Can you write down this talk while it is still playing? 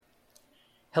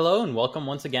Hello and welcome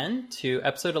once again to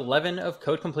episode 11 of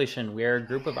Code Completion. We are a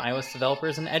group of iOS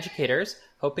developers and educators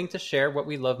hoping to share what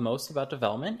we love most about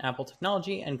development, Apple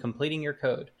technology, and completing your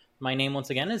code. My name once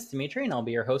again is Dimitri and I'll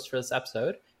be your host for this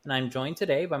episode. And I'm joined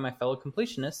today by my fellow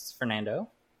completionists, Fernando.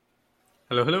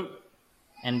 Hello, hello.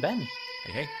 And Ben.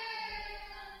 Hey, hey.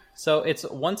 So it's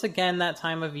once again that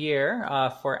time of year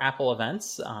for Apple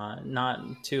events.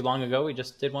 Not too long ago, we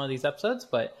just did one of these episodes,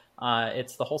 but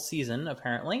it's the whole season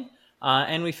apparently.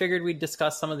 And we figured we'd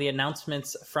discuss some of the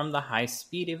announcements from the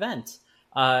high-speed event.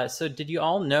 So did you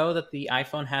all know that the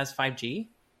iPhone has 5G?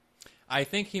 I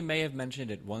think he may have mentioned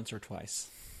it once or twice.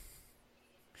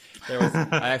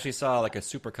 I actually saw like a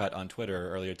supercut on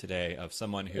Twitter earlier today of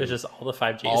someone who... It was just all the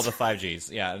 5Gs. All the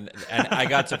 5Gs, yeah. And I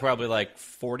got to probably like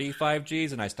 40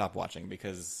 5Gs and I stopped watching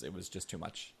because it was just too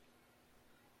much.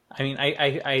 I mean,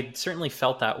 I certainly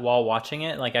felt that while watching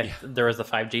it. There was the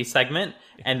 5G segment,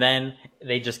 and then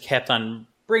they just kept on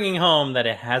bringing home that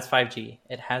it has 5G.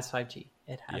 It has 5G.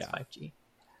 It has 5G. It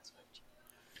has 5G.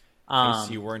 In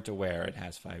case you weren't aware, it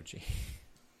has 5G.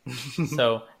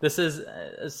 So this is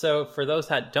so for those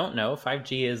that don't know,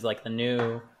 5G is like the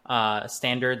new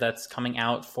standard that's coming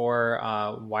out for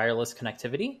wireless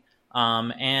connectivity,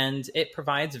 and it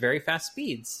provides very fast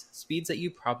speeds that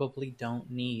you probably don't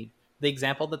need. The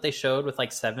example that they showed with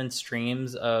like 7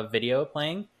 streams of video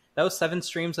playing, that was 7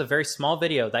 streams of very small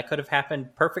video that could have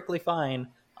happened perfectly fine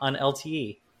on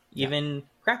LTE, even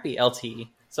crappy LTE.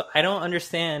 So I don't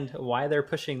understand why they're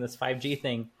pushing this 5G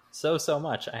thing so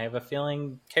much. I have a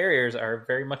feeling carriers are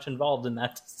very much involved in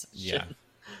that decision. Yeah.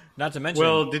 Not to mention...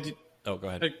 Well, did you... Oh, go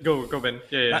ahead. Go, Ben.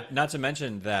 Yeah. Not to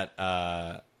mention that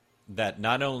that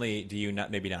not only do you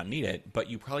maybe not need it, but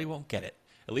you probably won't get it.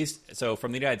 At least, so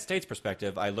from the United States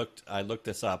perspective, I looked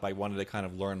this up. I wanted to kind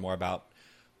of learn more about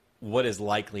what is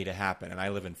likely to happen. And I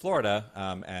live in Florida,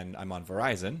 and I'm on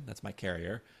Verizon. That's my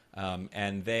carrier.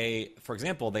 And they, for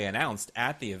example, they announced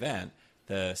at the event,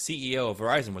 the CEO of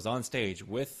Verizon was on stage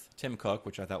with Tim Cook,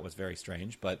 which I thought was very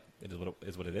strange, but it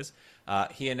is what it is.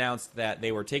 He announced that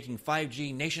they were taking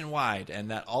 5G nationwide and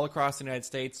that all across the United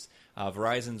States,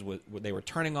 they were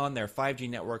turning on their 5G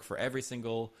network for every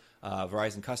single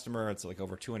Verizon customer. It's like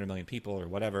over 200 million people or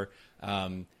whatever.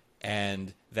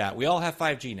 And that we all have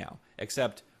 5G now,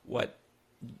 except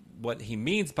what he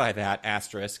means by that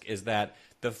asterisk is that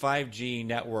the 5G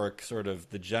network, sort of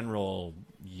the general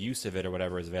use of it or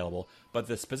whatever is available, but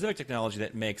the specific technology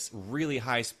that makes really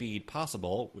high speed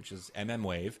possible, which is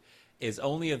mmWave, is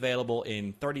only available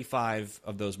in 35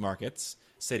 of those markets,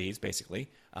 cities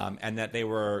basically, and that they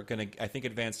were going to, I think,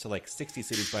 advance to like 60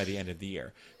 cities by the end of the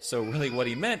year. So really what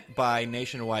he meant by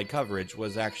nationwide coverage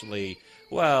was actually,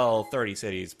 30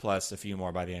 cities plus a few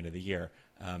more by the end of the year.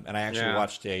 And I actually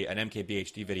watched an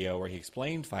MKBHD video where he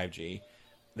explained 5G.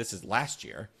 This is last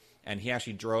year, and he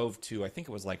actually drove to, I think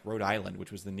it was like Rhode Island,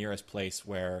 which was the nearest place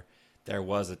where there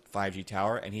was a 5G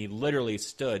tower, and he literally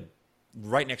stood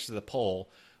right next to the pole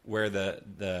where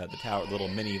the tower, little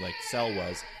mini like cell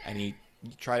was, and he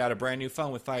tried out a brand new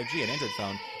phone with 5G, an Android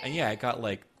phone, and it got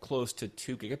like close to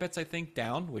 2 gigabits, I think,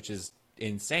 down, which is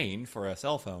insane for a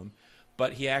cell phone.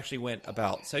 But he actually went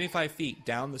about 75 feet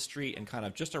down the street and kind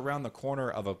of just around the corner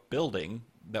of a building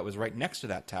that was right next to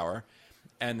that tower,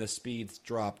 and the speeds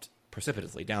dropped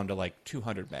precipitously down to like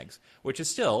 200 megs, which is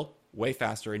still way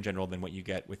faster in general than what you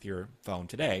get with your phone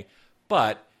today.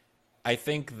 But I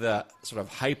think the sort of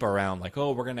hype around like,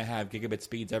 we're going to have gigabit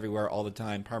speeds everywhere all the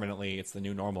time permanently, it's the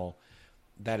new normal,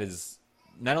 that is,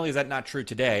 not only is that not true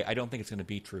today, I don't think it's going to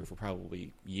be true for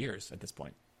probably years at this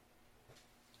point.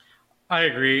 I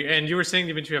agree. And you were saying,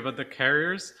 Dimitri, about the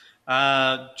carriers.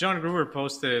 John Gruber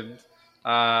posted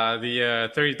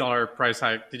the $30 price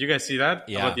hike. Did you guys see that?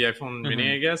 Yeah. About the iPhone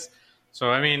mini, I guess. So,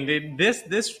 I mean,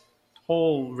 this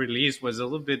whole release was a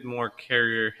little bit more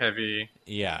carrier heavy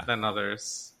than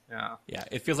others. Yeah. Yeah.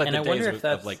 It feels like and the I days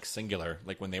of like Singular,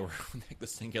 like when they were like the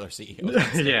Singular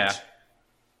CEO. Yeah.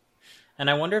 And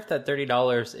I wonder if that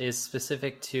 $30 is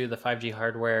specific to the 5G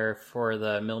hardware for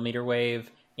the millimeter wave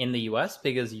in the US,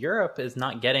 because Europe is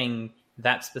not getting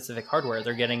that specific hardware.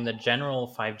 They're getting the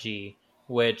general 5G,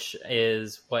 which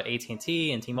is what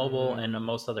AT&T and T-Mobile and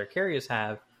most other carriers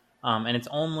have. And it's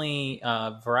only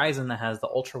Verizon that has the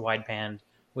ultra wideband,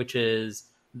 which is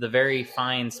the very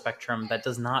fine spectrum that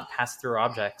does not pass through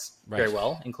objects very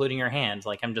well, including your hand.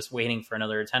 Like, I'm just waiting for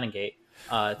another Tenagate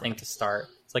thing to start.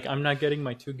 It's like, I'm not getting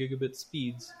my 2 gigabit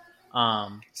speeds.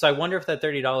 So I wonder if that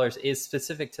 $30 is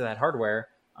specific to that hardware,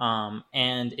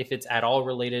 and if it's at all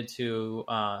related to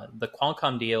the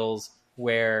Qualcomm deals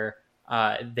where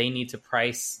they need to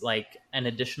price like an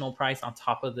additional price on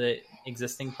top of the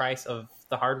existing price of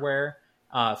the hardware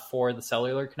for the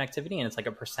cellular connectivity, and it's like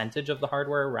a percentage of the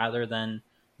hardware rather than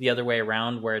the other way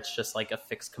around where it's just like a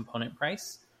fixed component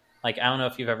price. Like, I don't know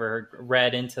if you've ever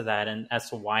read into that and as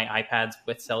to why iPads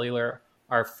with cellular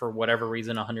are, for whatever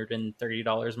reason,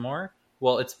 $130 more.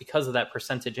 Well, it's because of that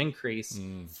percentage increase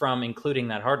from including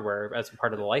that hardware as a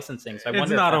part of the licensing. So I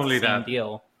wonder if that's the same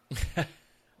deal.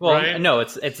 Well, right? No,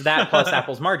 it's that plus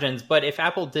Apple's margins. But if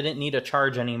Apple didn't need to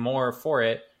charge any more for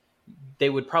it, they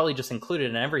would probably just include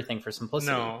it in everything for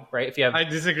simplicity, right? If you have, I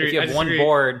disagree. If you have one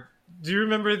board. Do you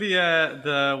remember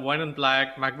the white and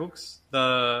black MacBooks?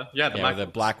 The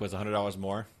black was $100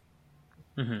 more,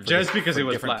 just because it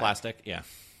was different black. Plastic.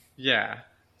 Yeah.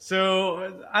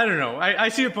 So I don't know. I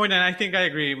see your point, and I think I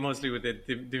agree mostly with it,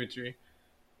 Dimitri.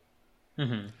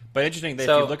 But interesting that if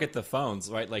you look at the phones,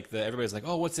 right? Like everybody's like,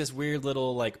 "Oh, what's this weird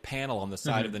little like panel on the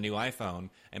side of the new iPhone?"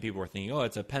 And people were thinking, "Oh,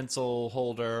 it's a pencil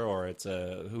holder, or it's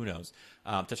a who knows,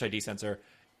 Touch ID sensor."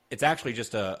 It's actually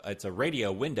just it's a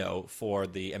radio window for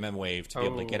the mmWave to be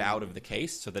able to get out of the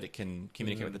case so that it can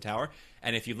communicate with the tower.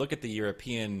 And if you look at the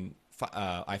European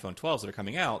iPhone 12s that are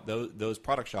coming out, those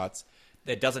product shots,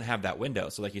 it doesn't have that window.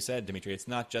 So like you said, Dimitri, it's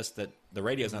not just that the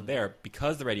radio's not there.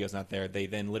 Because the radio's not there, they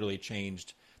then literally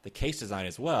changed the case design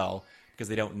as well because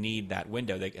they don't need that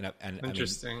window.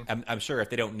 Interesting. I mean, I'm sure if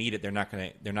they don't need it, they're not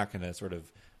gonna sort of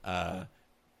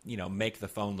make the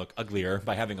phone look uglier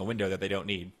by having a window that they don't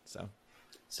need. So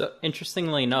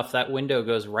interestingly enough, that window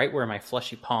goes right where my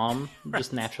fleshy palm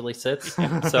just naturally sits.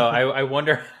 So I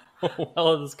wonder how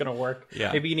well this is going to work.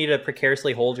 Yeah. Maybe you need to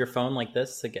precariously hold your phone like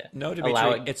this to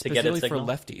allow it it's to get its specifically signal.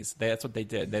 For lefties. That's what they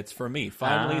did. That's for me.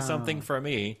 Finally, something for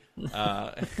me.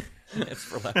 It's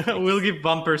for lefties. We'll give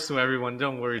bumpers to everyone.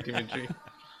 Don't worry, Dimitri.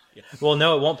 Yeah. Well,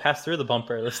 no, it won't pass through the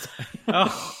bumper this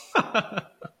time.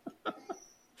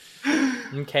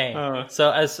 Okay. So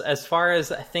as far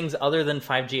as things other than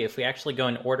 5G, if we actually go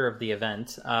in order of the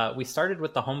event, we started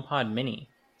with the HomePod Mini.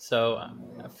 So,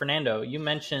 Fernando, you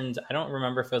mentioned, I don't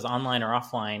remember if it was online or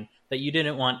offline, that you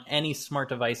didn't want any smart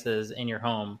devices in your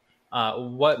home.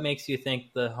 What makes you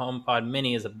think the HomePod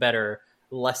Mini is a better,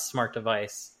 less smart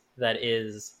device that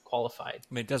is qualified?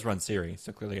 I mean, it does run Siri,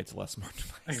 so clearly it's a less smart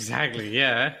device. Exactly,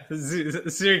 yeah.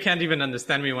 Siri can't even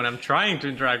understand me when I'm trying to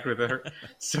interact with her.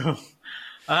 So...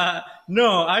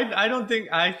 no, I don't think.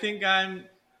 I think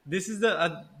this is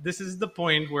the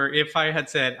point where if I had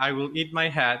said I will eat my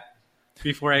hat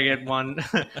before I get one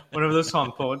of those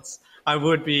HomePods, I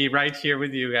would be right here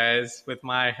with you guys with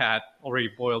my hat already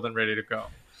boiled and ready to go.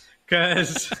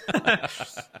 Because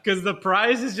the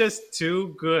price is just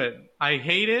too good. I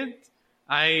hate it.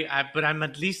 But I'm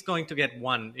at least going to get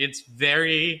one. It's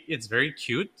very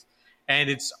cute, and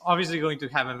it's obviously going to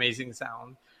have amazing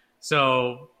sound.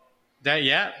 So.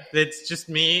 It's just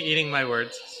me eating my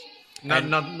words.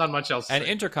 Not much else. And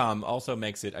intercom also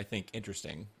makes it, I think,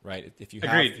 interesting, right? If you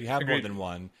have more than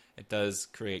one, it does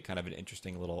create kind of an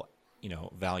interesting little,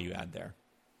 value add there.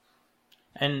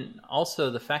 And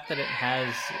also the fact that it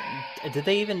has, did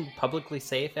they even publicly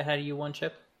say if it had a U1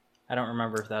 chip? I don't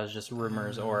remember if that was just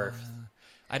rumors or if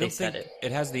I don't think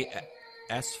it has the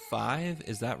S5.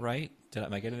 Is that right?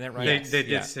 Am I getting that right? They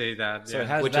did say that. So it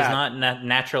has which that. does not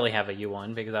naturally have a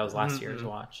U1 because that was last year's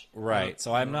watch. Right.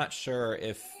 So I'm not sure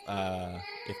if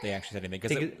they actually said anything.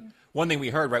 Because one thing we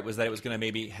heard, right, was that it was going to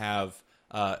maybe have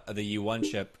the U1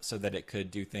 chip so that it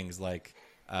could do things like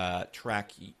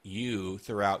track you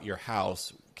throughout your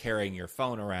house carrying your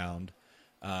phone around.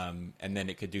 And then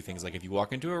it could do things like if you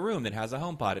walk into a room that has a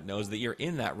HomePod, it knows that you're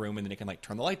in that room, and then it can like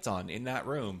turn the lights on in that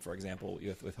room, for example,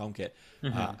 with HomeKit.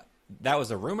 That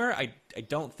was a rumor. I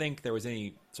don't think there was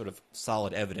any sort of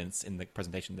solid evidence in the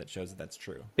presentation that shows that that's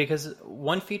true. Because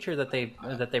one feature that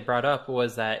they brought up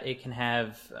was that it can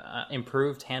have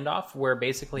improved handoff, where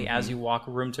basically as you walk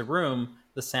room to room,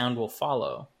 the sound will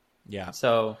follow. Yeah.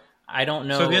 So I don't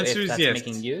know if that's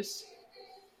making use.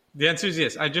 The answer is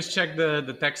yes. I just checked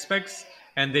the tech specs,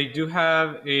 and they do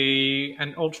have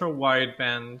an ultra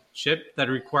wideband chip that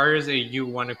requires a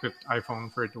U1 equipped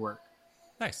iPhone for it to work.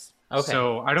 Nice. Okay.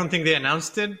 So I don't think they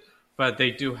announced it, but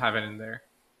they do have it in there.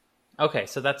 Okay,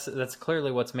 so that's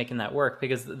clearly what's making that work,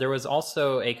 because there was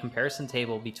also a comparison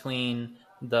table between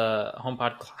the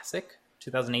HomePod Classic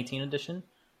 2018 edition.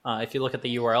 If you look at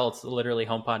the URL, it's literally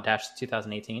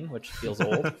HomePod-2018, which feels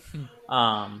old.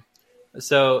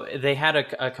 So they had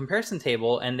a comparison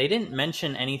table, and they didn't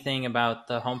mention anything about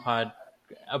the HomePod,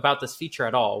 about this feature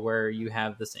at all, where you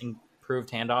have this improved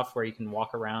handoff where you can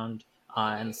walk around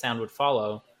and the sound would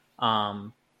follow.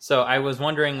 So I was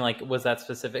wondering, like, was that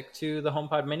specific to the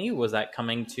HomePod Mini? Was that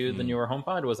coming to the newer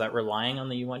HomePod? Was that relying on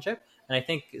the U1 chip? And I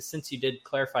think since you did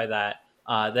clarify that,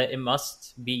 that it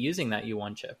must be using that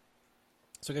U1 chip.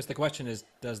 So I guess the question is,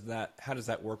 how does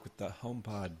that work with the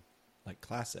HomePod like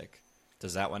Classic?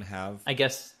 Does that one have I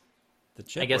guess the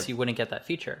chip? you wouldn't get that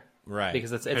feature, right,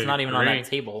 because it's I not even on agree. that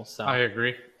table. So I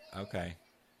agree. okay.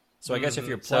 So I guess if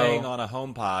you're playing on a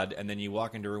HomePod and then you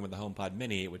walk into a room with a HomePod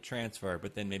Mini, it would transfer.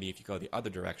 But then maybe if you go the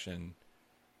other direction,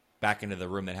 back into the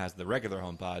room that has the regular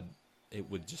HomePod, it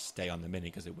would just stay on the Mini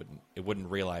because it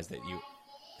wouldn't realize that you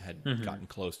had gotten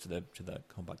close to the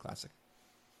HomePod Classic.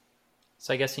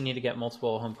 So I guess you need to get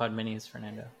multiple HomePod Minis,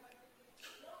 Fernando.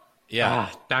 Yeah,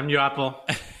 Damn you, Apple.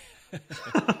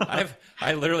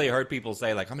 I literally heard people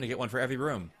say like, I'm going to get one for every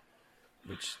room,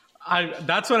 which.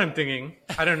 That's what I'm thinking.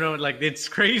 I don't know, like it's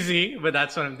crazy, but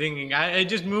that's what I'm thinking. I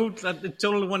just moved a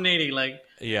total 180. Like,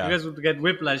 Yeah. you guys would get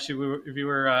whiplash if you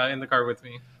were in the car with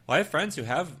me. Well, I have friends who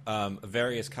have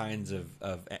various kinds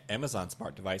of Amazon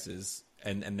smart devices,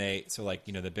 and they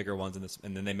the bigger ones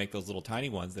and then they make those little tiny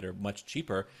ones that are much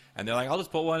cheaper, and they're like, I'll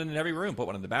just put one in every room, put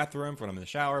one in the bathroom, put one in the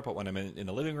shower, put one in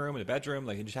the living room, in the bedroom,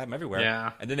 like, you just have them everywhere.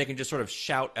 Yeah. And then they can just sort of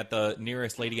shout at the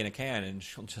nearest lady in a can, and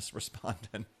she'll just respond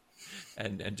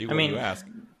and do what you ask.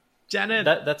 Janet.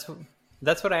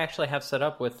 That's what I actually have set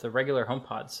up with the regular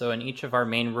HomePod. So in each of our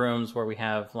main rooms where we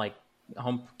have like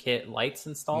HomeKit lights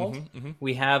installed,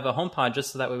 we have a HomePod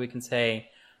just so that way we can say,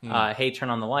 "Hey, turn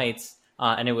on the lights,"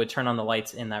 and it would turn on the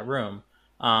lights in that room.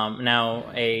 Now,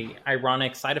 a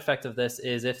ironic side effect of this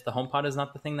is if the HomePod is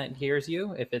not the thing that hears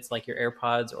you, if it's like your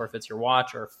AirPods or if it's your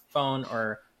watch or phone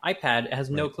or iPad, it has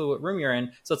no clue what room you're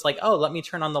in. So it's like, oh, let me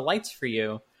turn on the lights for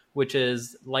you, which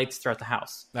is lights throughout the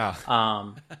house.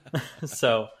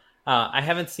 So I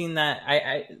haven't seen that.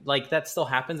 I like that still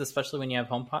happens, especially when you have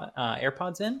HomePod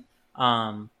AirPods in.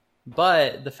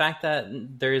 But the fact that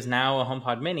there is now a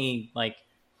HomePod Mini like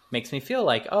makes me feel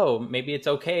like, oh, maybe it's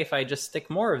okay if I just stick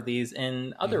more of these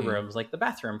in other rooms, like the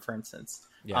bathroom, for instance.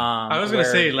 Yeah. I was going to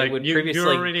say, like, it would you're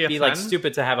previously already a be fan? like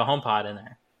stupid to have a HomePod in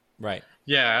there. Right.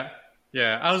 Yeah.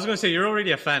 I was going to say, you're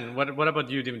already a fan. What about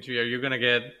you, Dimitri? Are you going to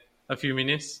get a few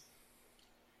minis?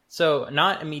 So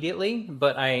not immediately,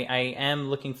 but I am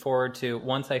looking forward to,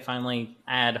 once I finally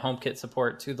add HomeKit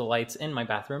support to the lights in my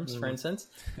bathrooms, for instance,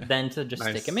 then to just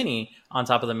Nice. stick a mini on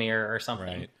top of the mirror or something,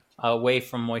 Right. away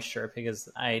from moisture, because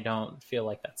I don't feel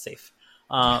like that's safe.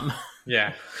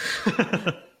 Yeah.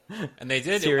 And they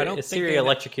did. Siri, I don't think Siri they-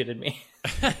 electrocuted me.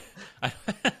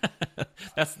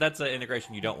 that's an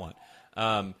integration you don't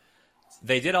want.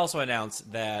 They did also announce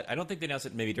that, I don't think they announced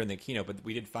it maybe during the keynote, but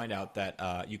we did find out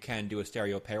that you can do a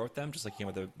stereo pair with them, just like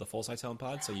with the full-size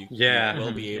HomePod. So you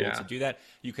will be able to do that.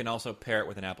 You can also pair it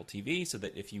with an Apple TV, so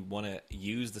that if you want to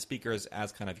use the speakers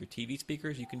as kind of your TV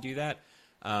speakers, you can do that.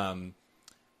 And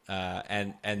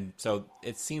so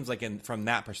it seems like from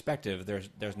that perspective,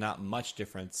 there's not much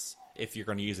difference if you're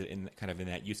going to use it in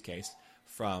that use case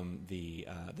from the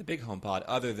big HomePod,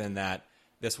 other than that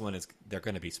they're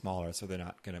going to be smaller, so they're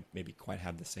not going to maybe quite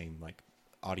have the same like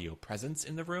audio presence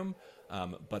in the room,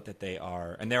 but that they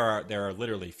are, and there are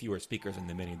literally fewer speakers in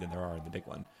the Mini than there are in the big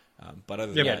one. But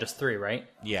other than that, just 3, right?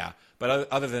 yeah.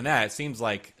 But other than that, it seems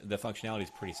like the functionality is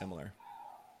pretty similar.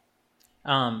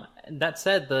 That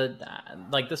said,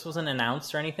 this wasn't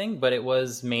announced or anything, but it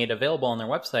was made available on their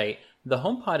website. The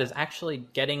HomePod is actually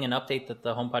getting an update that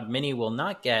the HomePod Mini will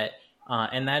not get,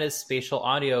 and that is spatial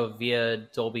audio via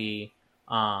Dolby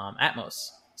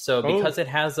Atmos. So because it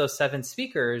has those 7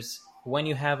 speakers, when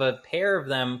you have a pair of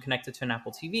them connected to an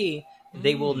Apple TV,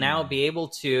 they will now be able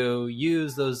to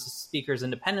use those speakers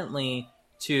independently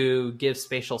to give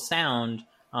spatial sound.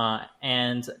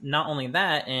 And not only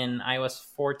that, in iOS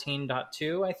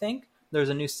 14.2, I think, there's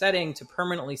a new setting to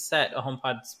permanently set a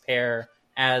HomePod's pair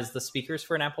as the speakers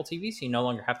for an Apple TV, so you no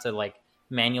longer have to like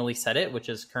manually set it, which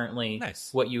is currently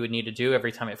what you would need to do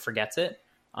every time it forgets it.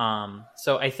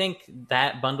 So I think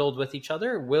that bundled with each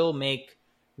other will make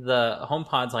the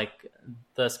HomePods, like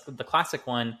the classic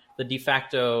one, the de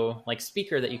facto like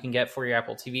speaker that you can get for your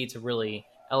Apple TV to really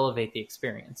elevate the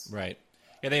experience. Right.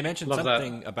 Yeah, they mentioned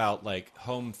something about like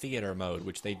home theater mode,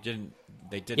 which they didn't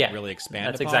really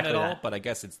expand upon exactly at all. that. But I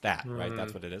guess it's that, right?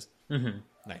 That's what it is. Mm-hmm.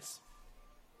 Nice.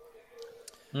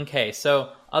 Okay,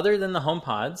 so other than the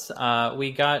HomePods,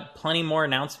 we got plenty more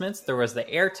announcements. There was the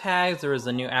AirTags, there was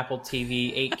the new Apple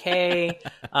TV 8K,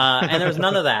 and there was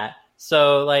none of that.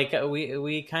 So like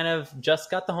we kind of just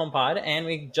got the HomePod and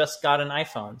we just got an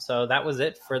iPhone. So that was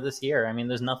it for this year. I mean,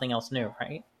 there's nothing else new,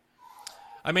 right?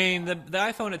 I mean, the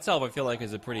iPhone itself, I feel like,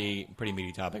 is a pretty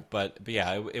meaty topic. But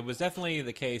yeah, it was definitely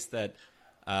the case that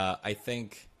I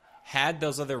think had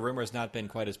those other rumors not been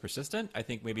quite as persistent, I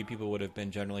think maybe people would have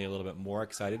been generally a little bit more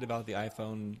excited about the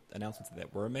iPhone announcements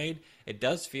that were made. It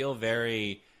does feel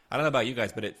very I don't know about you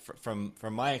guys, but from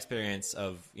my experience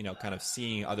of kind of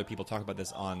seeing other people talk about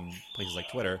this on places like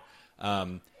Twitter,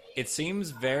 it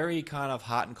seems very kind of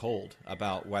hot and cold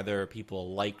about whether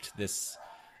people liked this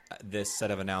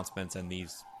set of announcements and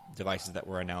these devices that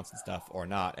were announced and stuff or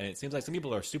not. And it seems like some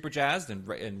people are super jazzed and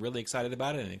really excited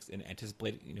about it and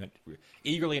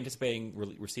eagerly anticipating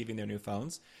receiving their new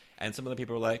phones. And some of the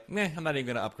people are like, "Meh, I'm not even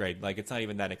going to upgrade. Like, it's not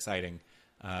even that exciting."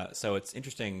 So it's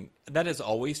interesting. That is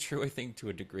always true, I think, to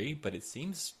a degree, but it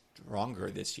seems stronger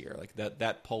this year. Like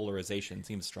that polarization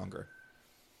seems stronger.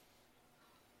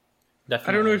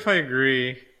 Definitely. I don't know if I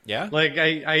agree. Yeah? Like,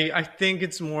 I think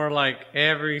it's more like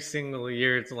every single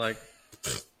year it's like,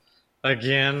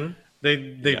 again,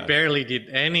 they barely did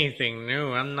anything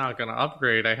new. I'm not going to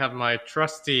upgrade. I have my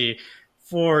trusty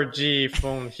 4G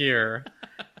phone here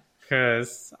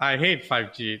because I hate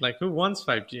 5G. Like, who wants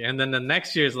 5G? And then the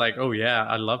next year is like, oh, yeah,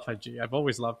 I love 5G. I've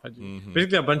always loved 5G. Mm-hmm.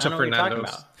 Basically, a bunch I of don't know what you're talking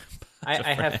Fernandos. about.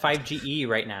 I have 5GE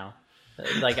right now.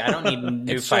 Like, I don't need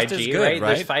new It's just as 5G, good, right?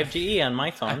 There's right? 5GE on my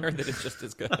I phone. heard that it's just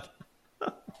as good.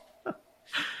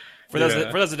 For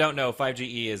those that don't know,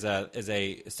 5GE is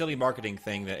a silly marketing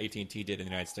thing that AT&T did in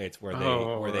the United States, where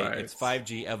it's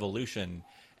 5G evolution,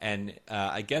 and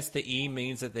I guess the E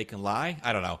means that they can lie.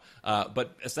 I don't know,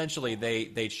 but essentially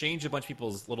they changed a bunch of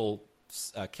people's little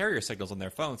carrier signals on their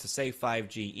phones to say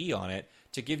 5GE on it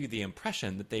to give you the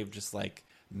impression that they've just like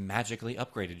magically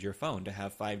upgraded your phone to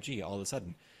have 5G all of a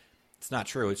sudden. It's not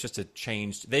true. It's just a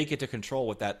change. They get to control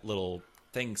what that little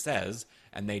thing says,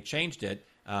 and they changed it.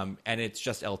 And it's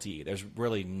just LTE. There's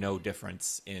really no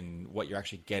difference in what you're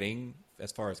actually getting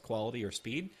as far as quality or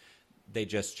speed. They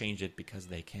just changed it because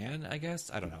they can, I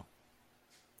guess. I don't know.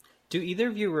 Do either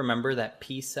of you remember that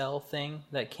P-Cell thing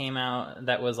that came out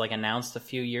that was like announced a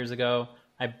few years ago?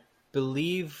 I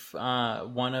believe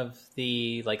one of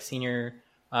the like senior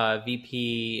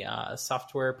VP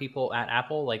software people at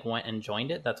Apple like went and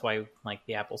joined it. That's why like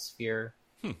the Apple Sphere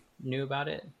knew about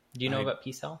it. Do you know about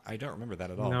P-Cell? I don't remember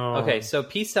that at all. No. Okay, so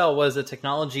P-Cell was a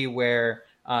technology where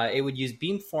it would use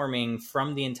beamforming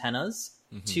from the antennas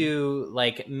to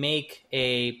like make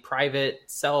a private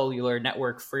cellular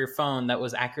network for your phone that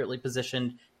was accurately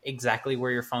positioned exactly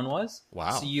where your phone was. Wow.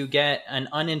 So you get an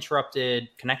uninterrupted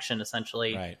connection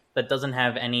essentially that doesn't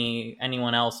have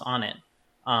anyone else on it.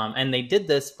 And they did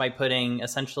this by putting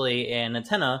essentially an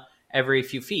antenna every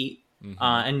few feet.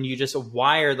 And you just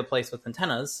wire the place with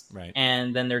antennas,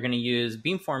 and then they're going to use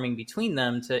beamforming between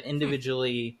them to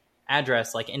individually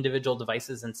address like individual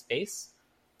devices in space.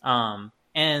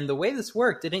 And the way this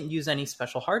worked didn't use any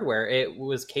special hardware. It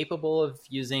was capable of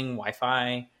using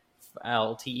Wi-Fi,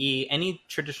 LTE, any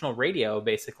traditional radio,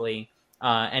 basically,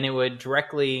 and it would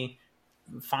directly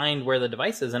find where the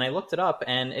device is. And I looked it up,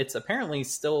 and it's apparently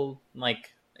still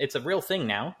like it's a real thing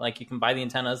now. Like you can buy the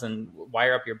antennas and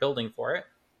wire up your building for it.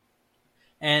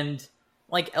 And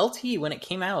like LTE, when it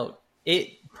came out,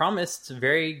 it promised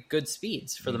very good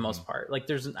speeds for the most part. Like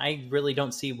I really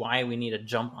don't see why we need to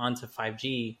jump onto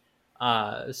 5G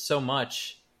so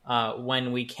much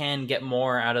when we can get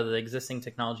more out of the existing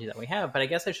technology that we have. But I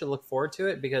guess I should look forward to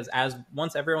it because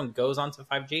once everyone goes onto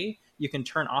 5G, you can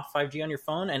turn off 5G on your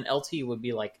phone, and LTE would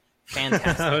be like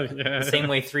fantastic. The same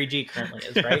way 3G currently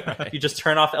is, right? You just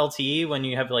turn off LTE when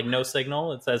you have like no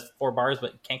signal. It says 4 bars,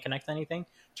 but can't connect to anything.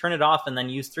 Turn it off and then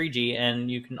use 3G, and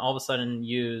you can all of a sudden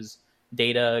use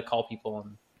data, call people,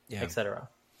 and etc.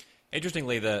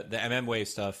 Interestingly, the mmWave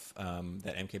stuff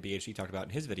that MKBHD talked about in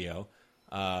his video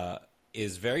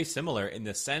is very similar in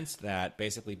the sense that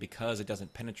basically because it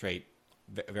doesn't penetrate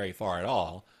very far at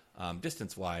all,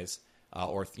 distance-wise,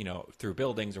 or through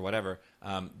buildings or whatever,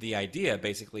 the idea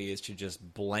basically is to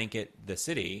just blanket the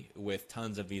city with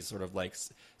tons of these sort of like.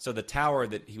 So the tower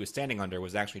that he was standing under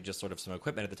was actually just sort of some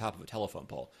equipment at the top of a telephone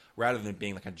pole, rather than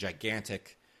being like a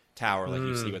gigantic tower like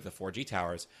you see with the 4G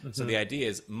towers. So the idea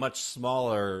is much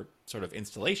smaller sort of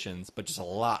installations, but just a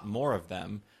lot more of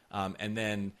them. And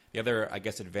then the other, I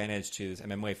guess, advantage to this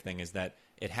mmWave thing is that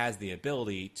it has the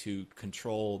ability to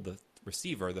control the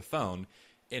receiver, the phone,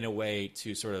 in a way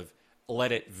to sort of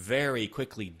let it very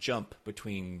quickly jump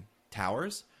between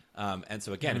towers. And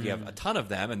so again, if you have a ton of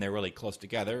them and they're really close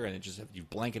together, and you've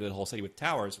blanketed the whole city with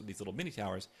towers, with these little mini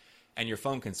towers, and your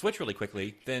phone can switch really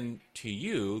quickly, then to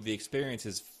you the experience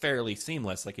is fairly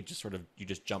seamless. Like you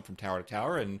just jump from tower to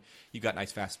tower, and you got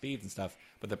nice fast speeds and stuff.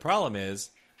 But the problem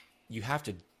is you have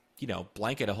to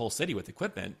blanket a whole city with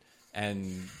equipment,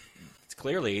 and it's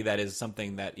clearly that is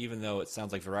something that, even though it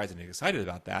sounds like Verizon is excited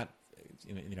about that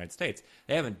in the United States,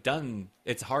 they haven't done.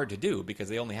 It's hard to do because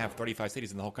they only have 35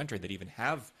 cities in the whole country that even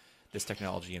have this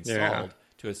technology installed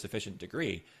to a sufficient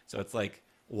degree. So it's like,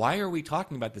 why are we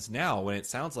talking about this now when it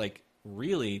sounds like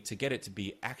really, to get it to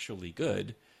be actually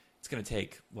good, it's going to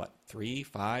take, what, 3,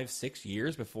 5, 6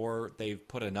 years before they've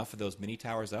put enough of those mini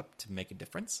towers up to make a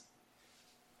difference?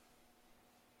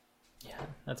 Yeah,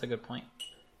 that's a good point.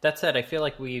 That said, I feel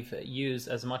like we've used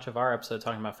as much of our episode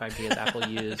talking about 5G as Apple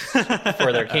used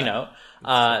for their keynote.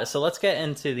 So let's get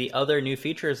into the other new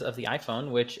features of the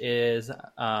iPhone, which is,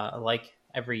 like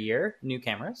every year, new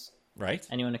cameras. Right.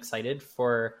 Anyone excited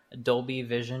for Dolby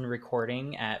Vision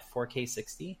recording at 4K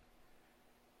 60?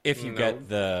 If you get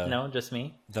the No, just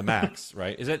me. the Max,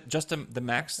 right? Is it just the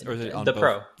Max, or is it on The both?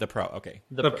 Pro. The Pro, okay.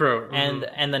 The Pro.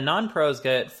 And the non-pros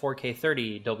get 4K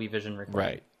 30 Dolby Vision recording.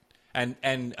 Right.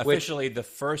 And officially the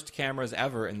first cameras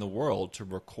ever in the world to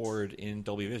record in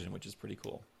Dolby Vision, which is pretty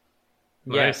cool.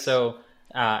 Yeah, Nice. so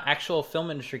actual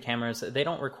film industry cameras, they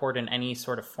don't record in any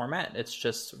sort of format. It's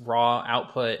just raw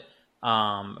output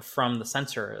from the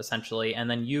sensor, essentially, and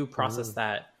then you process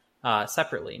that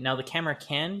separately. Now, the camera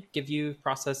can give you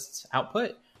processed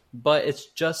output, but it's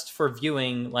just for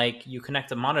viewing. Like, you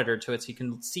connect a monitor to it so you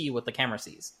can see what the camera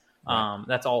sees.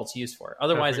 That's all it's used for.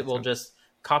 Otherwise, it will just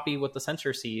copy what the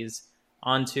sensor sees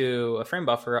onto a frame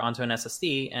buffer, onto an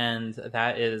SSD, and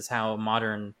that is how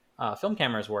modern film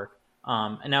cameras work.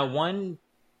 And now one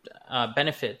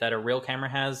benefit that a real camera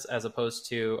has as opposed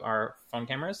to our phone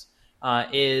cameras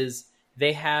is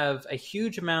they have a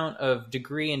huge amount of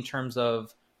degree in terms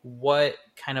of what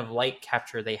kind of light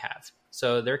capture they have.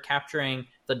 So they're capturing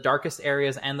the darkest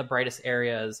areas and the brightest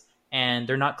areas, and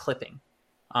they're not clipping.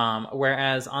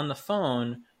 Whereas on the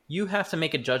phone, you have to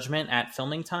make a judgment at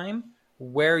filming time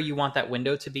where you want that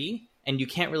window to be, and you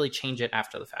can't really change it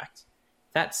after the fact.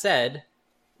 That said,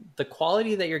 the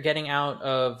quality that you're getting out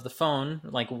of the phone,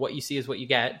 like what you see is what you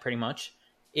get pretty much,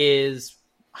 is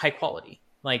high quality.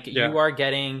 Like you are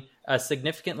getting a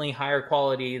significantly higher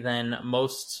quality than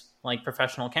most like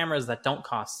professional cameras that don't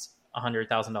cost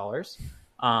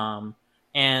 $100,000.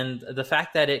 And the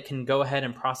fact that it can go ahead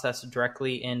and process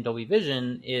directly in Dolby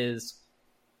Vision is,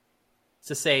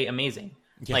 to say, amazing.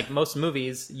 Yeah. Like most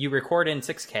movies, you record in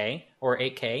 6K or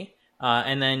 8K,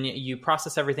 and then you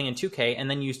process everything in 2K,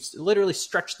 and then you literally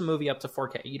stretch the movie up to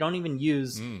 4K. You don't even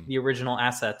use the original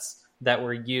assets that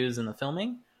were used in the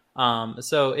filming.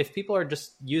 So if people are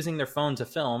just using their phone to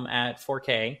film at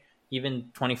 4K, even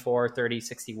 24, 30,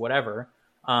 60, whatever,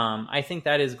 I think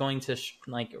that is going to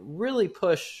really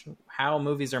push how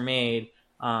movies are made,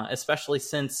 especially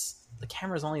since the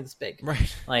camera's only this big.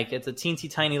 Right. Like it's a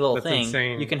teensy tiny little thing.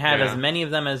 Insane. You can have as many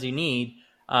of them as you need.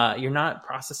 You're not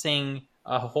processing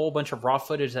a whole bunch of raw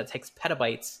footage that takes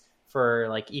petabytes for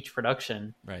like each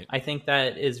production. Right. I think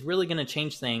that is really going to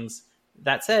change things.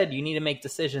 That said, you need to make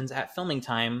decisions at filming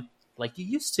time like you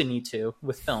used to need to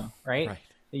with film, right?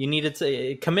 You needed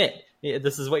to commit.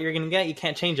 This is what you're going to get. You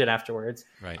can't change it afterwards.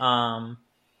 Right.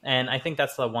 And I think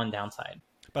that's the one downside.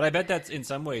 But I bet that's in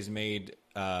some ways made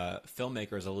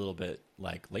filmmakers a little bit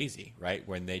like lazy, right?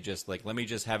 When they just like, let me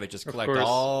just have it just collect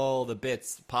all the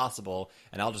bits possible,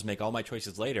 and I'll just make all my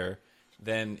choices later.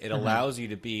 Then it allows you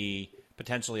to be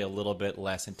potentially a little bit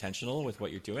less intentional with what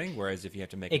you're doing. Whereas if you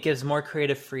have to make it gives more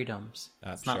creative freedoms.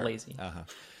 It's not lazy.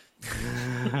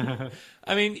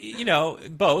 I mean, you know,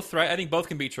 both, right? I think both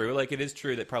can be true. Like, it is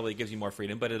true that probably gives you more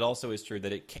freedom, but it also is true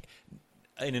that it can,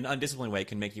 in an undisciplined way,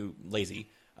 can make you lazy.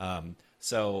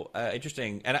 So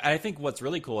interesting. And I think what's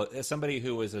really cool, as somebody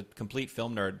who was a complete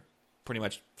film nerd pretty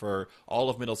much for all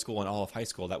of middle school and all of high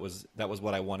school, that was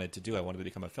what I wanted to do. I wanted to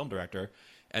become a film director.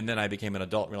 And then I became an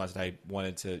adult and realized that I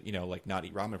wanted to, you know, like not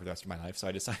eat ramen for the rest of my life. So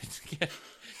I decided to get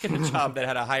a job that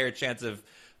had a higher chance of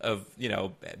you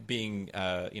know, being,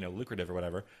 you know, lucrative or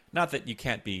whatever. Not that you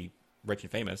can't be rich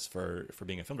and famous for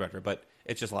being a film director, but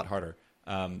it's just a lot harder.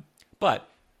 But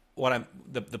what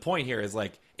the point here is,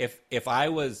 like, if I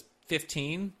was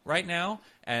 15 right now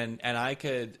and I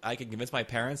could convince my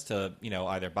parents to, you know,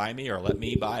 either buy me or let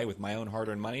me buy with my own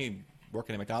hard-earned money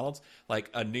working at McDonald's, like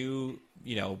a new,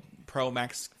 you know, Pro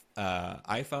Max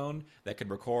iPhone that could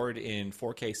record in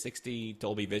 4K 60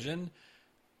 Dolby Vision,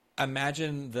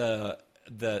 imagine the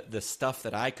stuff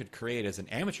that I could create as an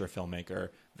amateur filmmaker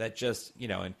that just, you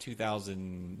know, in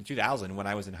 2000 when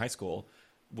I was in high school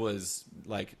was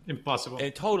like impossible.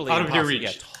 Totally out impossible. of your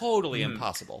reach. Yeah, totally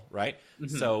impossible, right?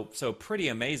 So pretty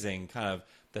amazing kind of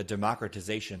the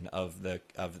democratization of the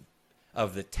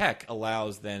tech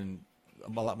allows then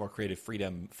a lot more creative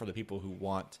freedom for the people who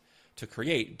want to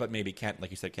create but maybe can't, like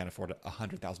you said, can't afford a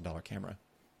 $100,000 camera.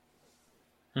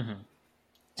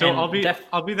 So I'll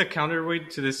be the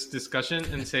counterweight to this discussion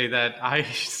and say that I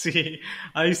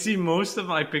see most of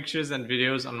my pictures and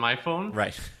videos on my phone.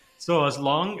 Right. So as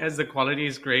long as the quality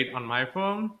is great on my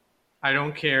phone, I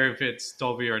don't care if it's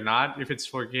Dolby or not, if it's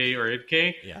 4K or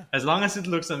 8K. Yeah. As long as it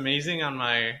looks amazing on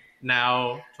my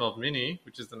now 12 mini,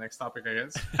 which is the next topic, I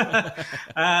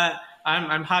guess.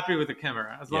 I'm happy with the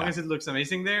camera. As long as it looks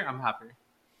amazing there, I'm happy.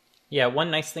 Yeah,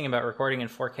 one nice thing about recording in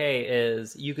 4K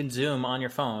is you can zoom on your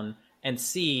phone and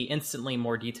see instantly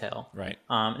more detail. Right.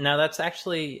 Now, that's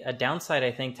actually a downside,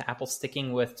 I think, to Apple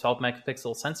sticking with 12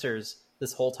 megapixel sensors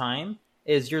this whole time,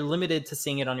 is you're limited to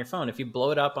seeing it on your phone. If you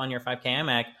blow it up on your 5K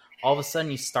iMac, all of a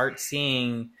sudden you start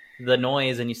seeing the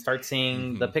noise and you start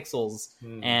seeing the pixels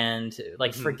and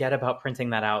forget about printing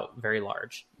that out very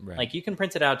large. Right. Like you can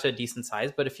print it out to a decent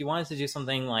size, but if you wanted to do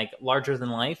something like larger than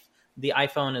life, the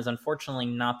iPhone is unfortunately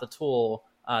not the tool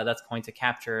that's going to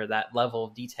capture that level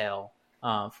of detail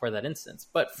for that instance.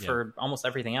 But for almost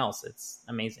everything else, it's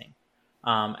amazing.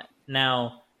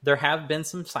 Now, there have been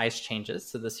some size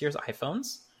changes to this year's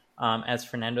iPhones, as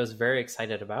Fernando's very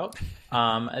excited about.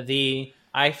 The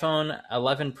iPhone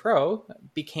 11 Pro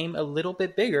became a little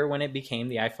bit bigger when it became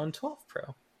the iPhone 12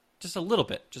 Pro. Just a little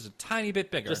bit, just a tiny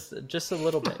bit bigger. Just a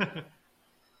little bit.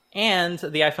 And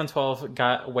the iPhone 12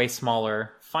 got way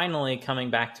smaller, finally coming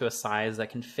back to a size that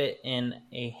can fit in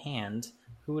a hand.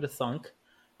 Who would have thunk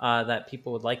that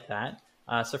people would like that?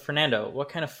 So, Fernando, what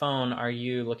kind of phone are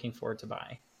you looking forward to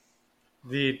buy?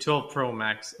 The 12 Pro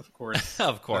Max, of course.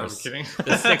 Of course. No, I'm kidding.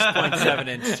 The 6.7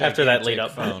 inch After that lead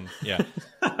up phone. Yeah.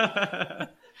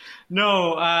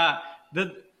 No,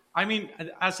 I mean,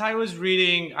 as I was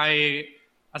reading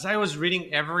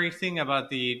everything about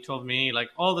the 12 mini, like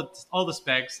all the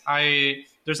specs,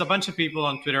 there's a bunch of people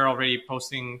on Twitter already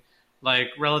posting like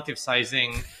relative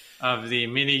sizing of the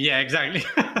mini. Yeah, exactly.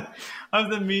 Of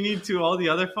the mini to all the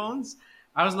other phones.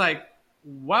 I was like,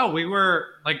 wow, we were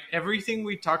like everything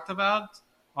we talked about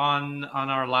on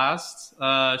our last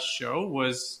show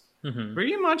was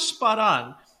pretty much spot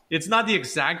on. It's not the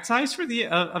exact size for the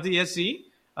of the SE,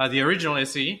 the original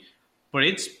SE, but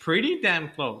it's pretty damn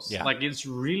close. Yeah. Like it's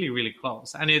really, really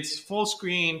close, and it's full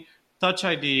screen, Touch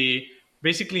ID,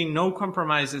 basically no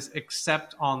compromises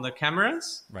except on the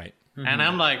cameras. Right. And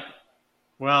I'm like,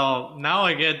 well, now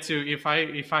I get to, if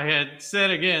I had said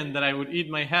again that I would eat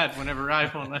my hat whenever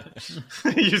iPhone,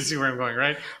 you see where I'm going,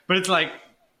 right? But it's like,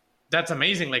 that's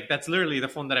amazing. Like that's literally the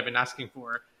phone that I've been asking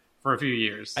for a few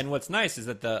years. And what's nice is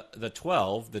that the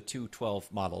 12, the two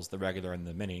 12 models, the regular and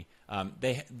the mini,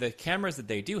 the cameras that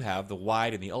they do have, the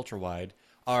wide and the ultra wide,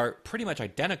 are pretty much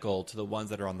identical to the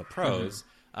ones that are on the Pros.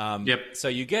 Yep. So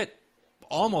you get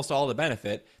almost all the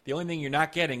benefit. The only thing you're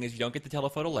not getting is you don't get the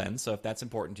telephoto lens. So if that's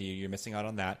important to you, you're missing out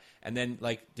on that. And then,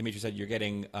 like Dimitri said, you're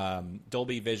getting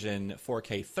Dolby Vision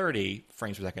 4K 30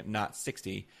 frames per second, not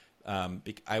 60.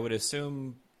 I would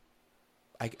assume.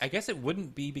 I guess it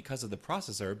wouldn't be because of the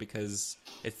processor, because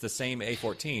it's the same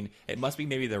A14. It must be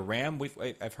maybe the RAM.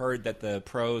 I've heard that the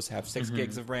Pros have 6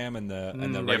 gigs of RAM and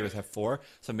the regulars have 4.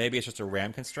 So maybe it's just a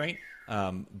RAM constraint,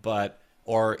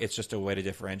 or it's just a way to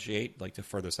differentiate, like to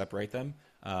further separate them.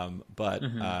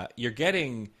 You're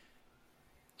getting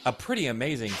a pretty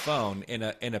amazing phone in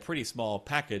a pretty small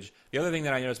package. The other thing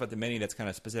that I noticed about the Mini that's kind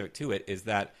of specific to it is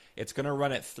that it's going to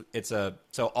run at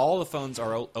so all the phones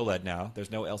are OLED now. There's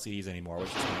no LCDs anymore, which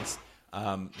is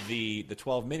nice. The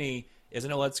 12 Mini is an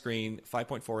OLED screen,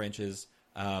 5.4 inches,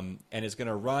 and it's going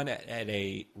to run at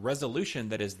a resolution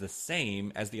that is the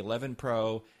same as the 11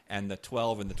 Pro and the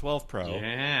 12 and the 12 Pro.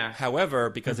 Yeah. However,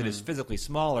 because it is physically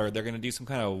smaller, they're going to do some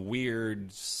kind of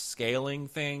weird scaling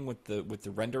thing with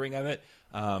the rendering of it.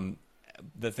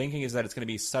 The thinking is that it's going to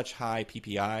be such high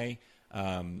PPI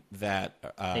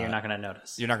that you're not going to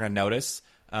notice. You're not going to notice.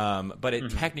 But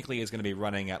it technically is going to be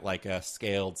running at like a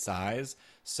scaled size,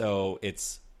 so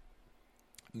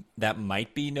that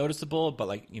might be noticeable, but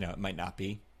it might not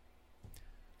be.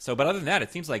 So, but other than that,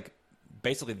 it seems like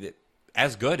basically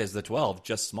as good as the 12,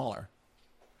 just smaller.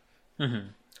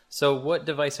 So, what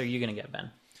device are you going to get, Ben?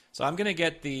 So I'm going to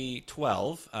get the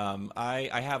 12. I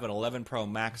have an 11 Pro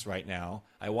Max right now.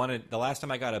 The last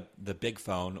time I got the big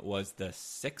phone was the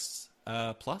 6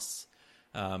 Plus.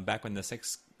 Back when the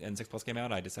 6 and 6 Plus came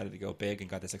out, I decided to go big and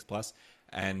got the 6 Plus.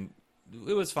 And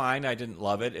it was fine. I didn't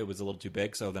love it. It was a little too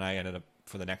big. So then I ended up,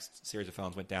 for the next series of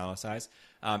phones, went down a size.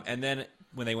 And then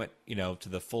when they went, to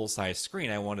the full size screen,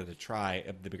 I wanted to try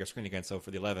the bigger screen again. So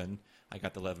for the 11, I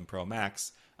got the 11 Pro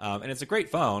Max. And it's a great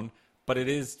phone, but it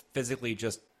is physically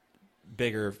just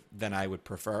bigger than I would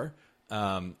prefer.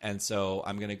 And so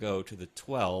I'm going to go to the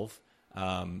 12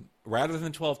 rather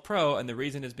than 12 Pro. And the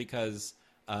reason is because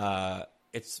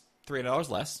it's $300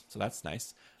 less. So that's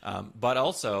nice. But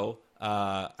also,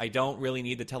 I don't really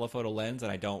need the telephoto lens,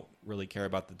 and I don't really care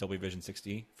about the Dolby Vision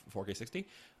 60, 4K 60.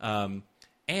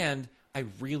 And I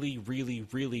really, really,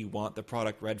 really want the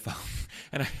product red phone,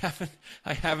 and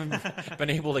I haven't been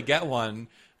able to get one.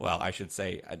 Well, I should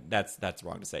say that's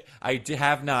wrong to say.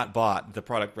 Have not bought the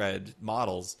product red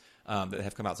models that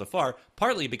have come out so far.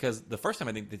 Partly because the first time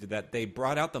I think they did that, they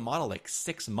brought out the model like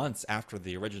 6 months after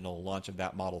the original launch of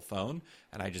that model phone,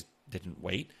 and I just didn't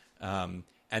wait.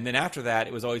 And then after that,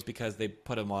 it was always because they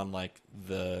put them on like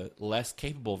the less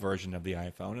capable version of the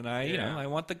iPhone, and I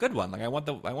want the good one. Like I want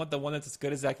the one that's as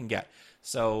good as I can get.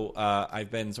 So I've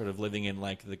been sort of living in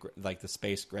like the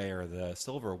space gray or the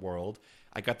silver world.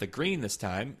 I got the green this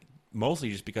time,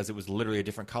 mostly just because it was literally a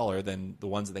different color than the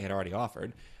ones that they had already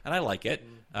offered, and I like it.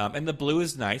 And the blue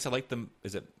is nice. I like them.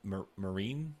 Is it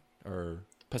marine or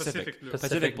Pacific blue?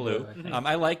 Pacific blue.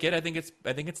 I like it. I think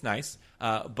it's nice.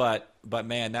 But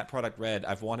man, that product red,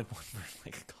 I've wanted one for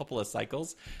like a couple of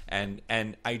cycles, and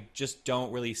I just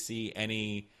don't really see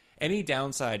any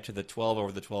downside to the 12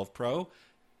 over the 12 Pro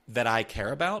that I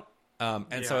care about.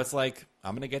 So it's like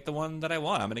I'm gonna get the one that I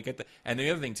want. I'm gonna get and the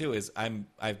other thing too is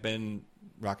I've been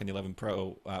rocking the 11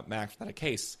 Pro Max without a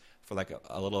case for like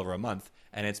a little over a month,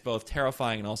 and it's both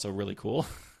terrifying and also really cool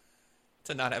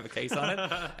to not have a case on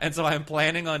it. And so I'm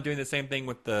planning on doing the same thing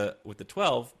with the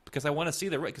 12 because I want to see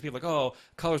because people are like, oh,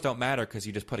 colors don't matter because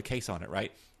you just put a case on it,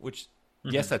 right? Which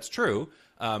yes, that's true.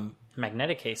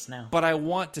 Magnetic case now. But I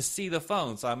want to see the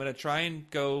phone, so I'm going to try and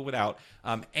go without.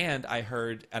 And I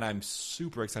heard, and I'm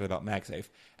super excited about MagSafe,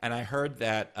 and I heard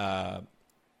that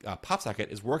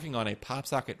PopSocket is working on a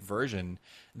PopSocket version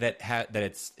that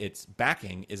its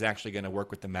backing is actually going to work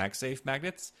with the MagSafe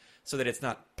magnets, so that it's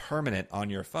not permanent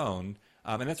on your phone.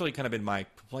 And that's really kind of been my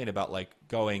complaint about like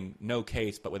going no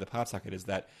case, but with a PopSocket, is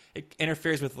that it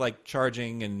interferes with like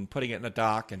charging and putting it in a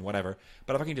dock and whatever.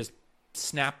 But if I can just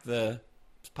snap the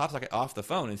PopSocket off the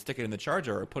phone and stick it in the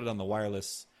charger or put it on the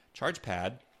wireless charge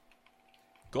pad,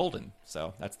 golden.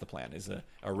 So that's the plan, is a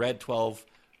red 12,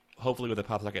 hopefully with a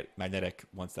PopSocket magnetic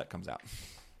once that comes out.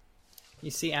 You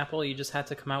see, Apple, you just had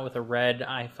to come out with a red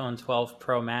iPhone 12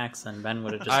 Pro Max, and Ben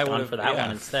would have just gone for that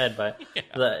one instead. But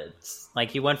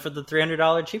he went for the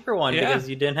 $300 cheaper one because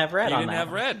you didn't have red on that. You didn't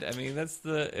have red. I mean,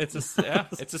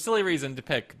 it's a silly reason to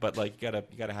pick, but like you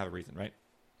gotta have a reason, right?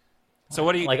 So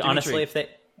what do you like? Dimitri, honestly, if they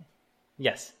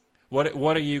yes, what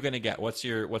are you gonna get? What's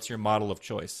your model of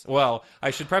choice? Well, I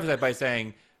should preface that by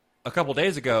saying, a couple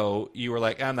days ago you were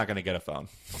like, I'm not gonna get a phone.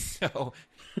 So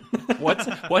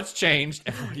what's changed,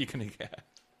 and what are you going to get?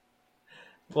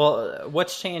 Well,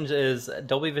 what's changed is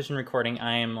Dolby Vision recording.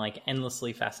 I am like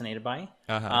endlessly fascinated by,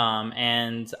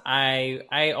 and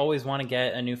I always want to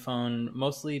get a new phone,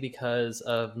 mostly because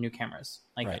of new cameras.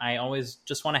 Like I always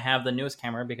just want to have the newest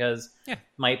camera because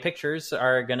my pictures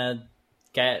are gonna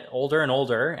get older and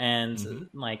older and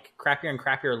like crappier and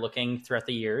crappier looking throughout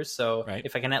the years. So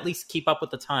if I can at least keep up with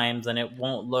the times, then it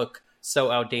won't look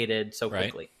so outdated so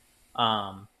quickly.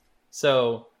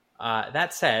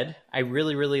 That said, I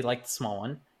really, really like the small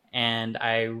one, and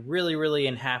I really, really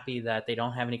am happy that they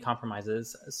don't have any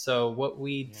compromises. So what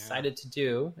we decided to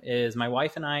do is my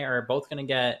wife and I are both going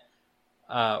to get,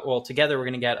 together we're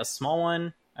going to get a small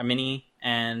one, a mini,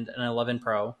 and an 11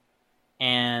 Pro.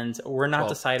 And we're not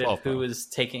decided who is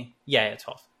taking...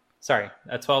 12. Sorry,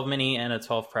 a 12 mini and a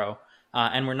 12 Pro.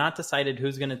 And we're not decided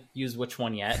who's going to use which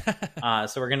one yet.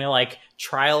 So we're going to like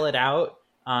trial it out.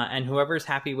 And whoever's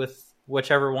happy with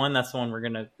whichever one, that's the one we're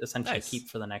going to essentially keep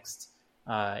for the next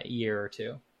year or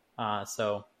two.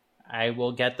 So I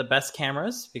will get the best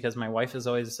cameras because my wife is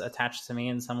always attached to me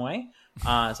in some way.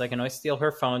 So I can always steal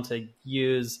her phone to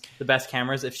use the best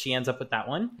cameras if she ends up with that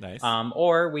one. Nice.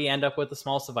 Or we end up with the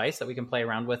smallest device that we can play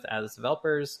around with as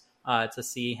developers to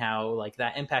see how like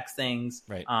that impacts things.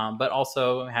 Right. But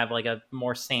also have like a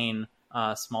more sane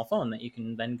small phone that you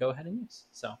can then go ahead and use.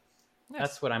 So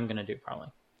that's what I'm going to do probably.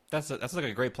 That's like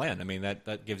a great plan. I mean,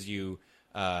 that gives you,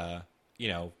 an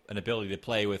ability to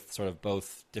play with sort of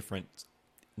both different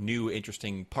new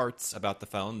interesting parts about the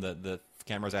phone, the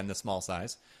cameras and the small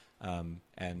size.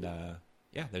 It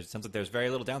sounds like there's very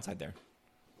little downside there.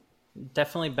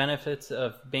 Definitely benefits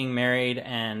of being married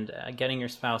and getting your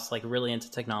spouse like really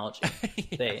into technology.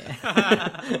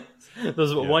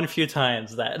 Those one few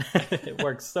times that it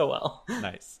works so well.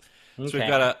 Nice. Okay. So we've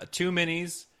got two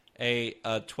minis,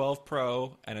 a 12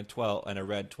 Pro, and a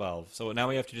red 12. So now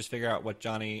we have to just figure out what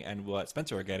Johnny and what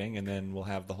Spencer are getting, and then we'll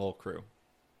have the whole crew.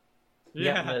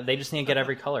 Yeah, they just need to get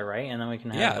every color, right? And then we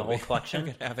can have the whole collection.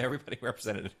 We can have everybody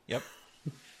represented. Yep.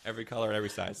 Every color and every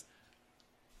size.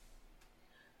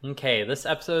 Okay, this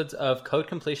episode of Code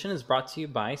Completion is brought to you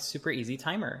by Super Easy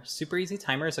Timer. Super Easy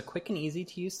Timer is a quick and easy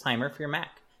to use timer for your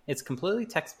Mac. It's completely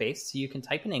text-based, so you can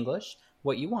type in English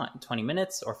what you want, 20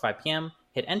 minutes or 5 p.m.,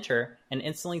 hit enter, and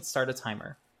instantly start a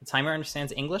timer. The timer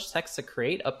understands English text to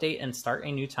create, update, and start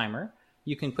a new timer.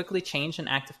 You can quickly change an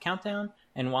active countdown,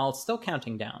 and while it's still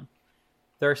counting down.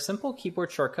 There are simple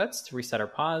keyboard shortcuts to reset or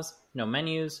pause, no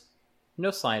menus,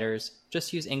 no sliders,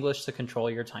 just use English to control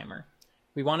your timer.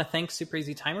 We want to thank Super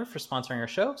Easy Timer for sponsoring our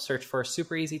show. Search for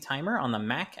Super Easy Timer on the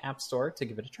Mac App Store to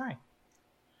give it a try.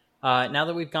 Now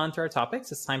that we've gone through our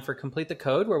topics, it's time for Complete the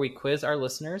Code, where we quiz our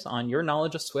listeners on your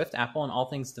knowledge of Swift, Apple, and all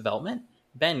things development.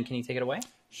 Ben, can you take it away?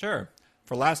 Sure.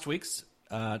 For last week's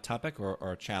topic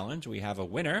or challenge, we have a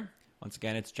winner. Once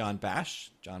again, it's John Bash.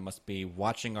 John must be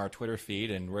watching our Twitter feed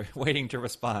and we're waiting to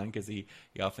respond because he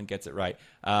often gets it right.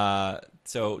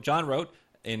 So John wrote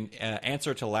in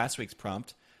answer to last week's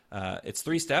prompt, it's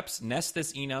 3 steps. Nest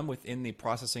this enum within the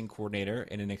processing coordinator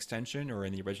in an extension or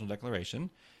in the original declaration.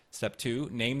 Step 2,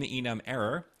 name the enum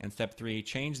error. And step 3,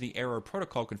 change the error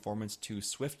protocol conformance to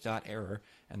swift.error,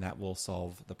 and that will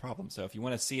solve the problem. So if you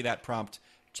want to see that prompt,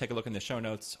 take a look in the show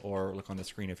notes or look on the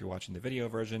screen if you're watching the video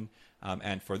version.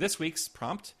 And for this week's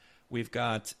prompt, we've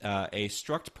got a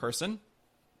struct person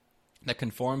that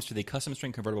conforms to the custom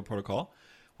string convertible protocol.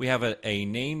 We have a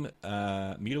name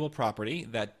mutable property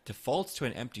that defaults to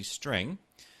an empty string,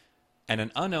 and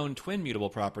an unknown twin mutable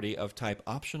property of type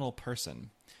optional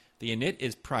person. The init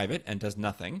is private and does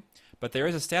nothing, but there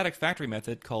is a static factory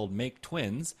method called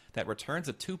makeTwins that returns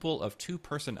a tuple of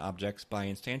 2-person objects by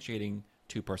instantiating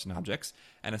 2-person objects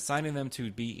and assigning them to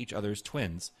be each other's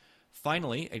twins.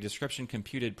 Finally, a description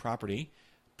computed property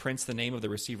prints the name of the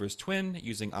receiver's twin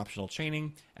using optional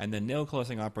chaining and the nil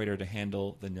closing operator to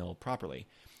handle the nil properly.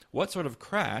 What sort of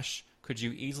crash could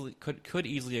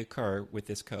easily occur with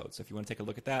this code? So if you want to take a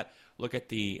look at that, look at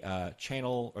the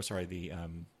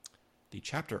the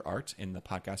chapter art in the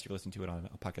podcast. You're listening to it on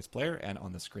a podcast player and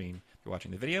on the screen if you're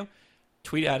watching the video.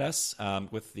 Tweet at us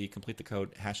with the Complete the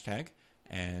Code hashtag.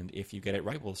 And if you get it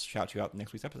right, we'll shout you out in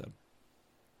next week's episode.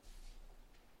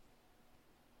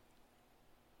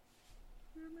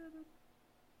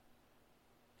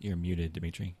 You're muted,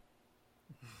 Dimitri.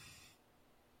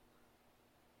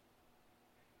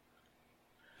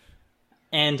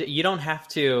 And you don't have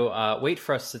to wait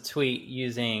for us to tweet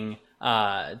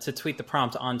the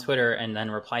prompt on Twitter and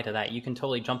then reply to that. You can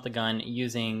totally jump the gun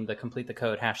using the Complete the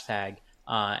Code hashtag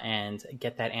and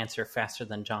get that answer faster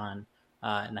than John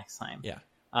next time. Yeah.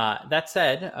 That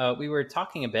said, we were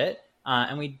talking a bit,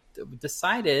 and we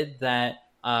decided that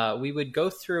we would go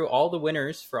through all the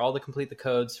winners for all the Complete the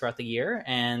Codes throughout the year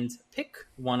and pick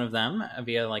one of them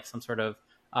via like some sort of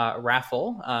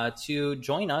raffle to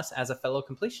join us as a fellow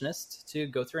completionist to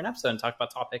go through an episode and talk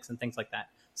about topics and things like that.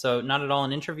 So not at all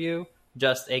an interview,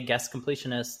 just a guest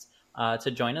completionist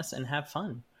to join us and have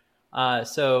fun.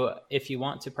 So if you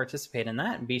want to participate in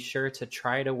that, be sure to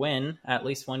try to win at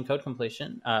least one code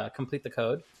completion, complete the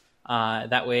code.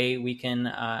 That way we can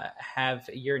have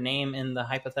your name in the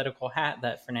hypothetical hat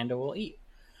that Fernando will eat.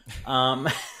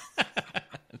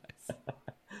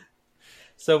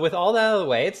 So with all that out of the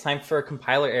way, it's time for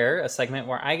Compiler Error, a segment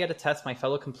where I get to test my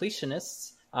fellow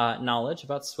completionists' knowledge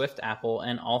about Swift, Apple,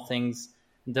 and all things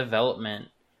development.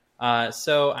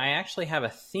 So I actually have a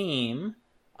theme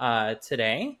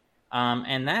today.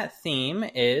 And that theme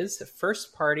is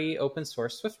first-party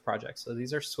open-source Swift projects. So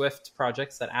these are Swift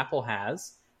projects that Apple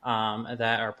has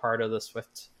that are part of the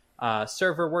Swift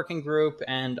server working group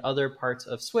and other parts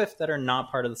of Swift that are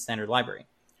not part of the standard library.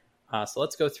 So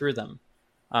let's go through them.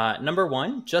 Number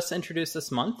 1, just introduced this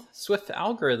month, Swift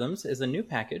Algorithms is a new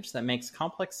package that makes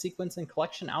complex sequence and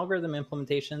collection algorithm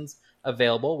implementations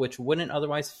available, which wouldn't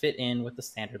otherwise fit in with the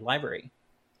standard library.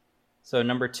 So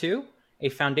number 2, a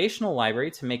foundational library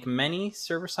to make many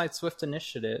server-side Swift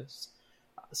initiatives.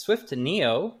 Swift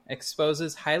Neo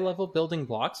exposes high-level building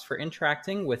blocks for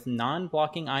interacting with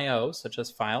non-blocking I/O, such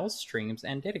as files, streams,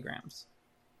 and datagrams.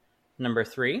 Number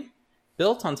 3,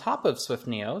 built on top of Swift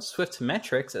Neo, Swift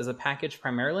Metrics is a package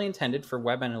primarily intended for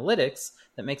web analytics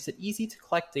that makes it easy to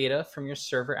collect data from your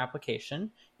server application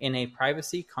in a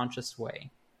privacy-conscious way.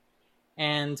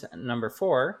 And number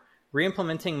 4,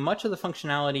 re-implementing much of the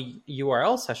functionality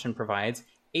URL session provides,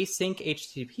 Async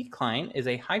HTTP Client is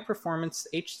a high-performance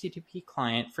HTTP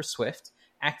client for Swift,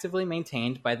 actively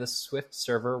maintained by the Swift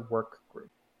Server Work Group.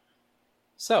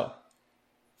 So,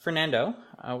 Fernando,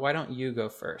 why don't you go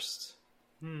first?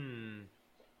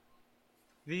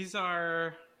 These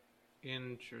are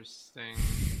interesting.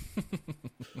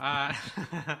 I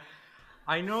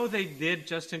know they did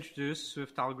just introduce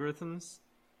Swift Algorithms.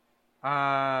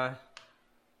 I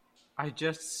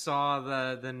just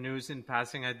saw the news in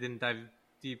passing. I didn't dive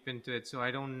deep into it, so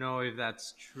I don't know if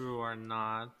that's true or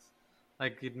not.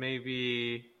 Like, it may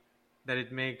be that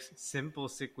it makes simple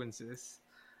sequences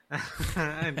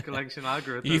and collection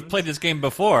algorithms. You've played this game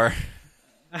before.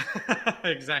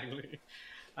 Exactly.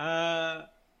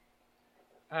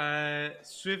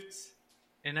 Swift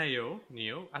Neo.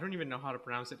 I don't even know how to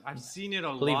pronounce it. I've seen it a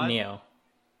I believe lot. Neo.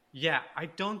 Yeah, I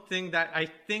don't think that. I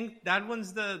think that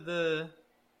one's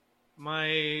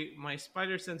my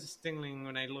spider sense is tingling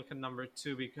when I look at number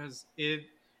 2 because it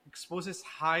exposes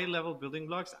high level building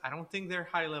blocks. I don't think they're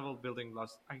high level building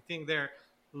blocks. I think they're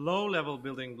low level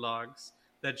building blocks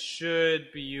that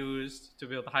should be used to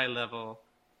build high level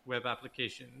web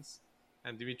applications.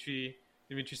 And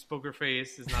Dimitri's poker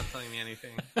face is not telling me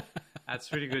anything. That's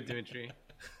pretty good, Dimitri.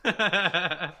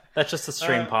 That's just the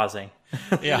stream pausing.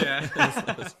 Yeah.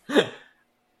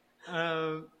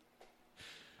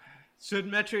 Swift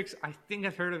metrics, I think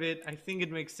I've heard of it. I think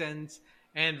it makes sense.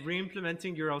 And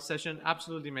re-implementing URL session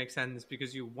absolutely makes sense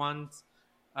because you want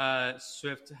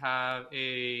Swift to have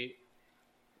a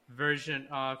version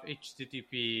of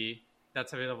HTTP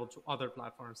that's available to other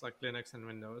platforms like Linux and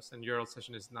Windows, and URL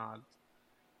session is not.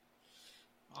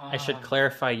 I should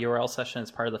clarify URL session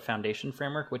is part of the Foundation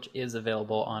framework, which is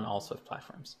available on all Swift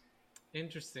platforms.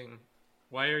 Interesting.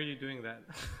 Why are you doing that?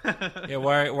 Yeah,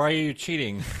 why are you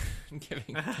cheating?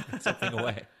 giving something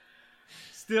away.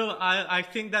 Still, I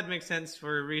think that makes sense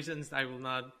for reasons I will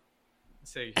not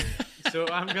say here. So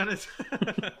I'm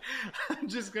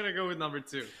just gonna go with number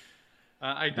 2.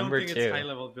 I don't think it's high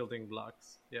level building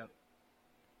blocks. Yeah.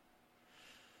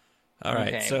 All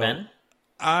right, Okay, so Ben?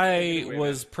 I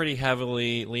was pretty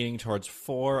heavily leaning towards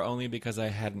 4 only because I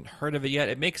hadn't heard of it yet.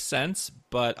 It makes sense,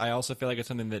 but I also feel like it's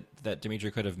something that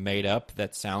Dimitri could have made up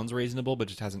that sounds reasonable, but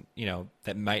just hasn't,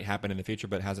 that might happen in the future,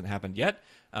 but hasn't happened yet.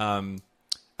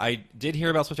 I did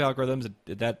hear about Swift algorithms.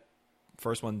 That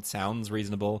first one sounds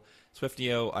reasonable.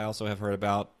 SwiftNeo, I also have heard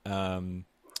about. I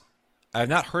have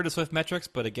not heard of Swift metrics,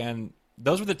 but again,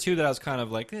 those were the 2 that I was kind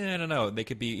of like, I don't know. They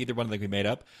could be either one. They could be made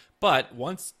up. But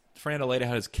once Fernando laid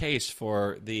out his case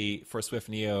for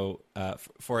SwiftNeo,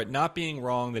 for it not being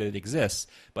wrong that it exists,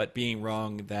 but being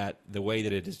wrong that the way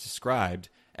that it is described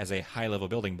as a high-level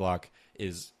building block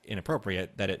is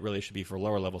inappropriate, that it really should be for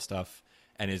lower-level stuff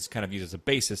and is kind of used as a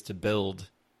basis to build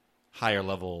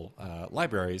higher-level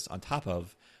libraries on top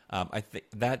of. I think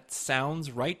that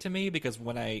sounds right to me because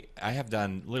when I have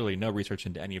done literally no research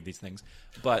into any of these things,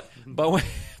 but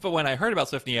when I heard about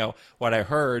SwiftNeo, what I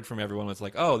heard from everyone was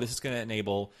like, oh, this is going to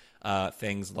enable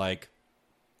things like,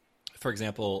 for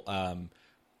example,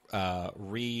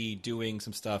 redoing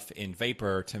some stuff in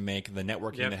Vapor to make the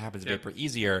networking that happens in Vapor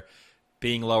easier,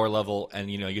 being lower level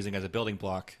and using it as a building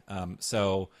block.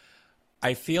 So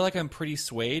I feel like I'm pretty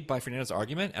swayed by Fernando's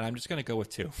argument, and I'm just going to go with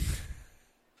 2.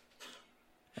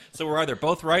 So we're either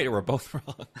both right or we're both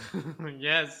wrong.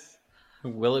 Yes.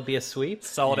 Will it be a sweep?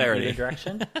 Solidarity. In either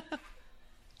direction?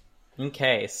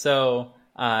 Okay, so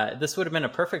this would have been a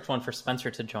perfect one for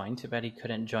Spencer to join. Too bad he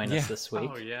couldn't join us this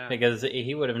week. Oh, yeah. Because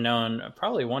he would have known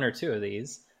probably 1 or 2 of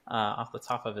these off the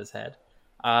top of his head.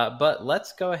 But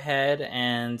let's go ahead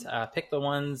and pick the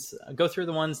ones, go through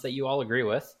the ones that you all agree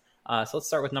with. So let's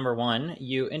start with number 1.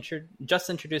 You just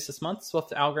introduced this month,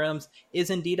 Swift Algorithms is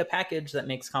indeed a package that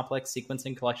makes complex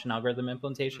sequencing collection algorithm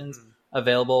implementations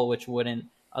available, which wouldn't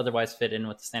otherwise fit in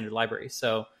with the standard library.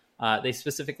 So they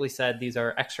specifically said these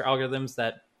are extra algorithms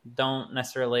that don't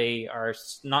necessarily are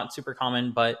not super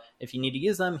common, but if you need to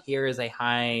use them, here is a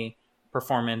high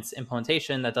performance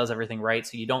implementation that does everything right.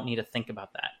 So you don't need to think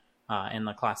about that in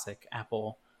the classic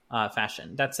Apple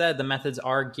fashion. That said, the methods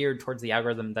are geared towards the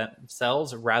algorithm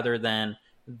themselves rather than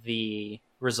the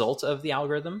result of the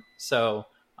algorithm. So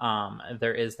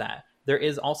there is that. There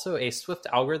is also a Swift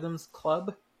Algorithms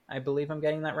Club, I believe I'm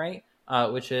getting that right,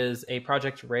 which is a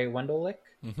project Ray Wendelich.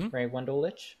 Ray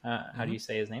Wendelich. How do you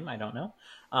say his name? I don't know.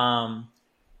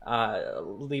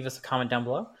 Leave us a comment down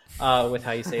below with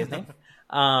how you say his name.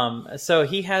 So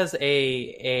he has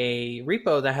a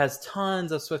repo that has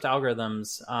tons of Swift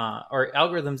algorithms or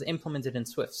algorithms implemented in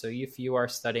Swift. So if you are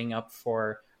studying up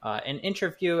for an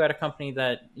interview at a company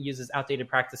that uses outdated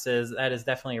practices, that is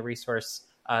definitely a resource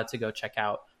to go check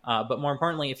out. But more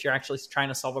importantly, if you're actually trying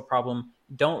to solve a problem,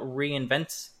 don't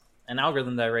reinvent an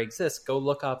algorithm that already exists. Go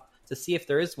look up to see if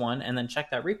there is one, and then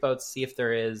check that repo to see if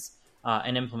there is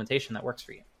an implementation that works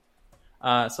for you.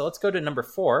 So let's go to number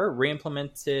 4,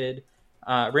 reimplementing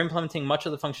much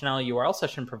of the functionality URL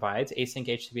session provides. Async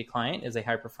HTTP client is a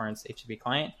high-performance HTTP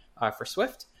client for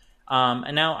Swift.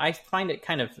 And now I find it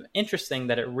kind of interesting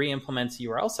that it re-implements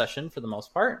URL session for the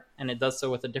most part, and it does so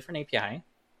with a different API.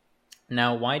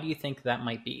 Now, why do you think that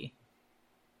might be?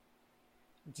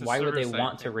 Why would they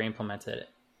want to re-implement it?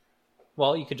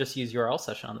 Well, you could just use URL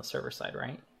session on the server side,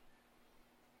 right?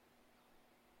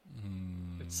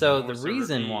 So More the server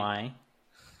reason B. why,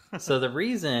 so the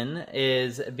reason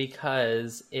is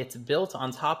because it's built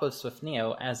on top of Swift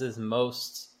Neo, as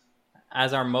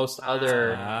are most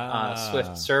other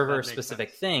Swift server makes specific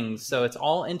sense. things. So it's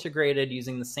all integrated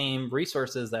using the same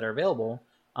resources that are available,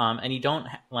 and you don't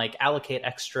like allocate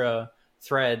extra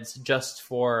threads just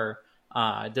for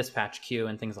dispatch queue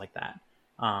and things like that.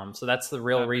 So that's the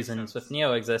real That makes reason sense. Swift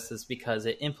Neo exists, is because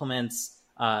it implements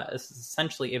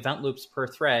essentially event loops per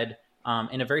thread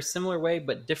in a very similar way,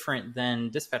 but different than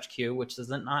dispatch queue, which does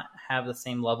not have the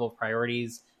same level of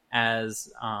priorities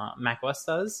as macOS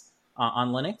does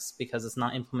on Linux, because it's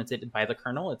not implemented by the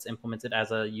kernel. It's implemented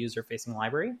as a user-facing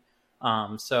library.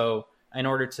 So in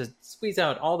order to squeeze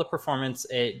out all the performance,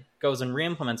 it goes and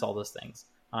re-implements all those things.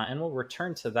 And we'll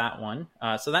return to that one.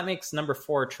 So that makes number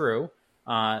 4 true.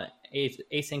 Async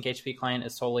HTTP client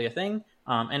is totally a thing,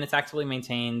 and it's actively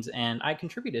maintained, and I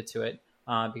contributed to it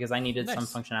because I needed some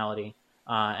Nice. functionality,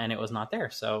 and it was not there.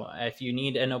 So if you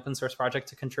need an open source project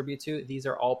to contribute to, these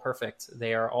are all perfect.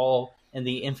 They are all in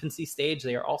the infancy stage.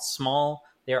 They are all small.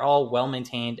 They are all well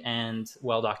maintained and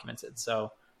well documented.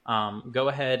 So go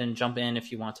ahead and jump in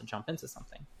if you want to jump into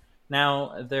something.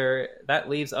 Now that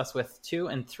leaves us with 2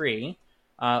 and 3.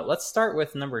 Let's start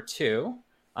with number 2.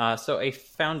 So a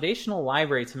foundational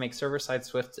library to make server-side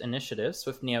Swift initiatives.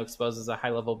 Swift Neo exposes a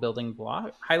high-level building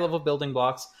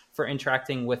blocks for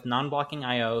interacting with non-blocking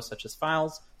I/O, such as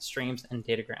files, streams, and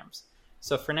datagrams.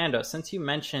 So Fernando, since you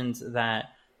mentioned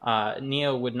that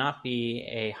Neo would not be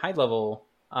a high-level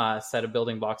set of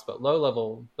building blocks, but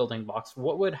low-level building blocks,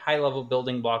 what would high-level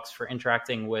building blocks for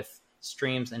interacting with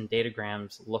streams and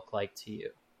datagrams look like to you?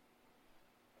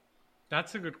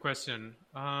 That's a good question.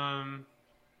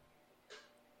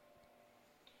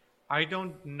 I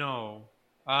don't know.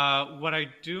 What I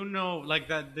do know, like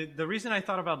that, the reason I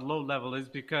thought about low level is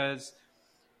because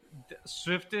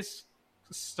Swift is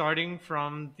starting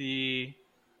from the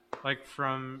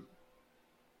from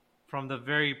the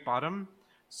very bottom.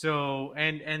 So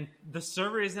and the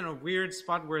server is in a weird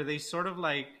spot where they sort of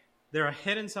like they're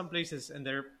ahead in some places and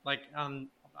they're like on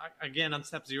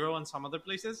step 0 on some other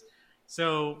places.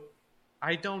 So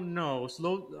I don't know.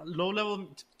 Low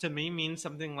level to me means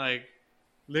something like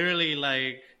literally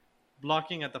like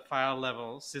blocking at the file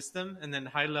level system, and then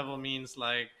high level means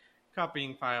like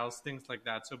copying files, things like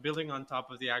that. So building on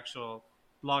top of the actual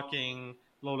blocking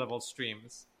low level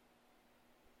streams.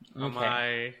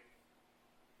 Okay.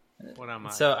 What am I?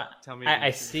 So Tell me.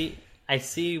 I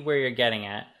see where you're getting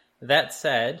at. That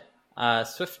said,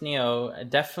 Swift Neo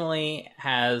definitely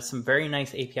has some very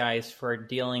nice APIs for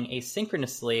dealing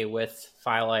asynchronously with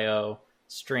file I/O,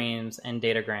 streams, and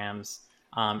datagrams.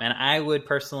 And I would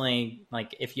personally,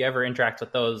 like, if you ever interact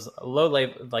with those low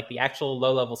level, like the actual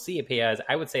low level C APIs,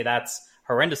 I would say that's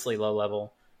horrendously low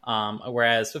level.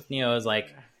 Whereas Swift Neo is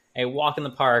like a walk in the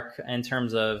park in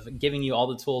terms of giving you all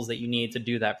the tools that you need to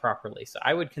do that properly. So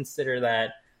I would consider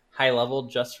that high level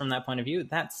just from that point of view.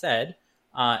 That said,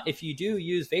 if you do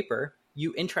use Vapor,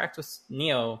 you interact with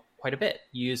Neo quite a bit.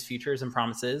 You use features and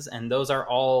promises, and those are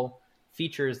all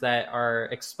features that are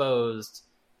exposed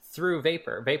through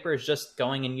Vapor. Vapor is just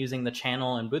going and using the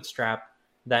channel and Bootstrap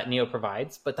that Neo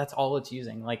provides, but that's all it's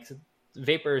using. Like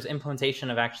Vapor's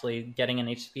implementation of actually getting an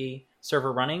HTTP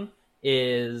server running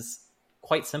is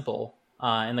quite simple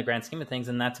in the grand scheme of things,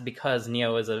 and that's because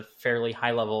Neo is a fairly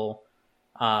high-level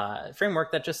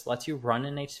framework that just lets you run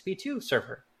an HTTP2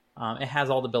 server. It has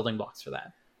all the building blocks for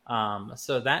that.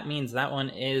 So that means that one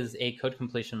is a code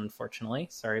completion, unfortunately.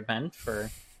 Sorry, Ben, for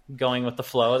going with the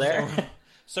flow there.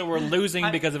 So we're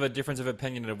losing because of a difference of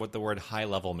opinion of what the word high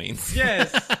level means.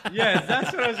 Yes,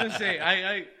 that's what I was going to say.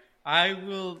 I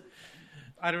will.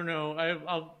 I don't know.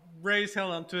 I'll raise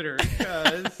hell on Twitter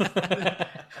because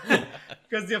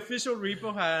the official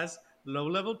repo has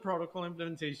low-level protocol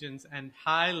implementations and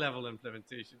high-level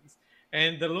implementations.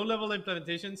 And the low-level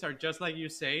implementations are just like you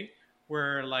say,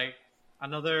 where like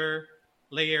another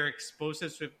layer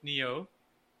exposes Swift Neo's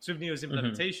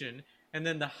implementation, and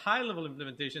then the high-level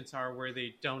implementations are where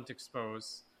they don't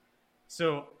expose.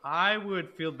 So I would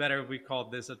feel better if we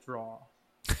called this a draw.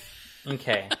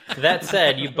 Okay. That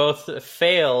said, you both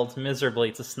failed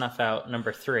miserably to snuff out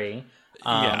number 3.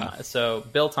 So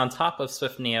built on top of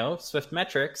Swift Neo, Swift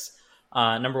Metrics,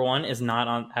 number 1 is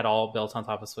not at all built on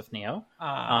top of Swift Neo.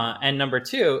 And number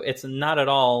 2, it's not at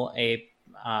all a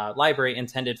library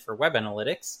intended for web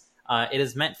analytics. It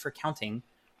is meant for counting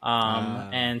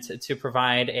and to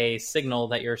provide a signal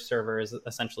that your server is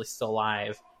essentially still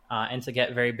live and to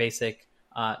get very basic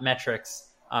metrics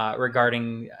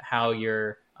regarding how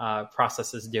your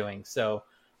process is doing. So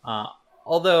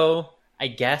although I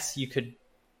guess you could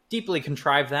deeply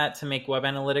contrive that to make web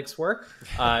analytics work,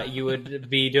 you would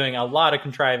be doing a lot of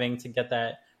contriving to get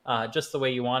that just the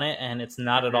way you want it, and it's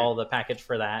not at all the package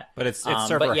for that. But it's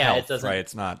server but yeah, health, it doesn't, right?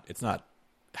 It's not.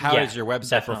 How does your website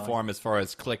definitely perform as far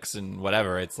as clicks and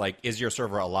whatever? It's like, is your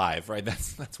server alive, right?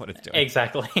 That's what it's doing.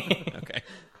 Exactly. Okay.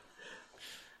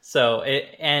 So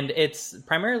it's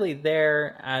primarily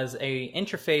there as a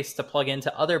interface to plug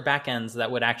into other backends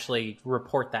that would actually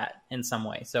report that in some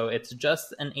way. So it's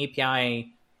just an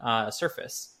API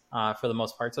surface for the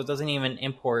most part. So it doesn't even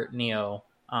import Neo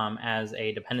as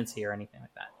a dependency or anything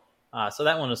like that. So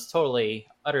that one was totally,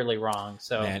 utterly wrong.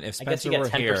 So Man, if I guess Spencer you get were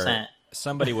 10%. here,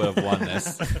 somebody would have won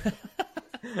this.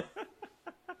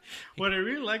 What I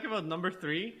really like about number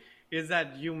 3 is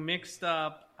that you mixed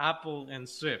up Apple and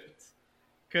Swift.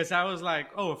 Because I was like,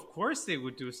 oh, of course they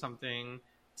would do something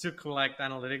to collect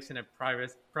analytics in a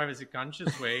privacy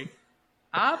conscious way.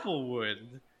 Apple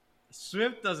would.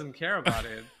 Swift doesn't care about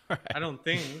it. Right. I don't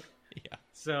think. Yeah.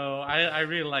 So I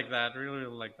really like that. Really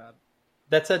like that.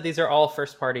 That said, these are all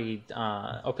first-party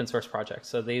open source projects.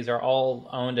 So these are all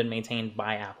owned and maintained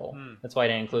by Apple. That's why I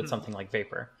didn't include something like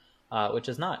Vapor, which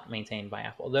is not maintained by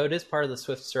Apple. Though it is part of the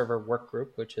Swift Server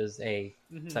Workgroup, which is a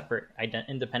separate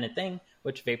independent thing,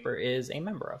 which Vapor is a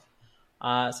member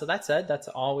of. So that said, that's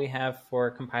all we have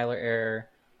for compiler error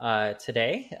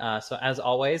today. So as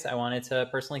always, I wanted to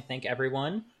personally thank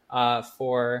everyone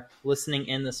for listening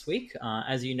in this week.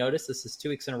 As you notice, this is 2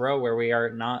 weeks in a row where we are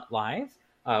not live.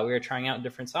 We are trying out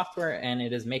different software, and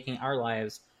it is making our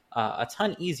lives a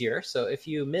ton easier. So if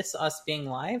you miss us being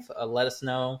live, let us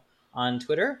know on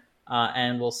Twitter,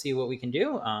 and we'll see what we can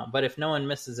do. But if no one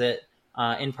misses it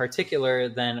in particular,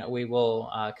 then we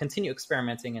will continue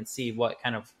experimenting and see what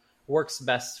kind of works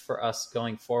best for us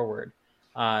going forward.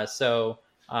 So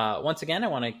once again, I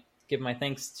want to give my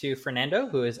thanks to Fernando,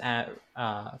 who is at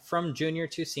From Junior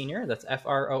to Senior. That's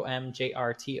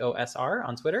FROMJRTOSR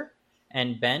on Twitter.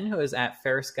 And Ben, who is at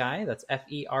Ferrous Guy, that's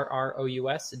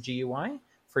FERROUSGUY,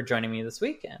 for joining me this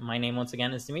week. My name, once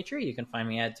again, is Dimitri. You can find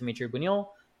me at Dimitri Buñol,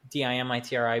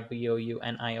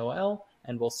 DIMITRIBOUNIOL,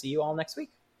 and we'll see you all next week.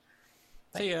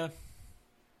 See ya.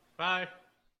 Bye.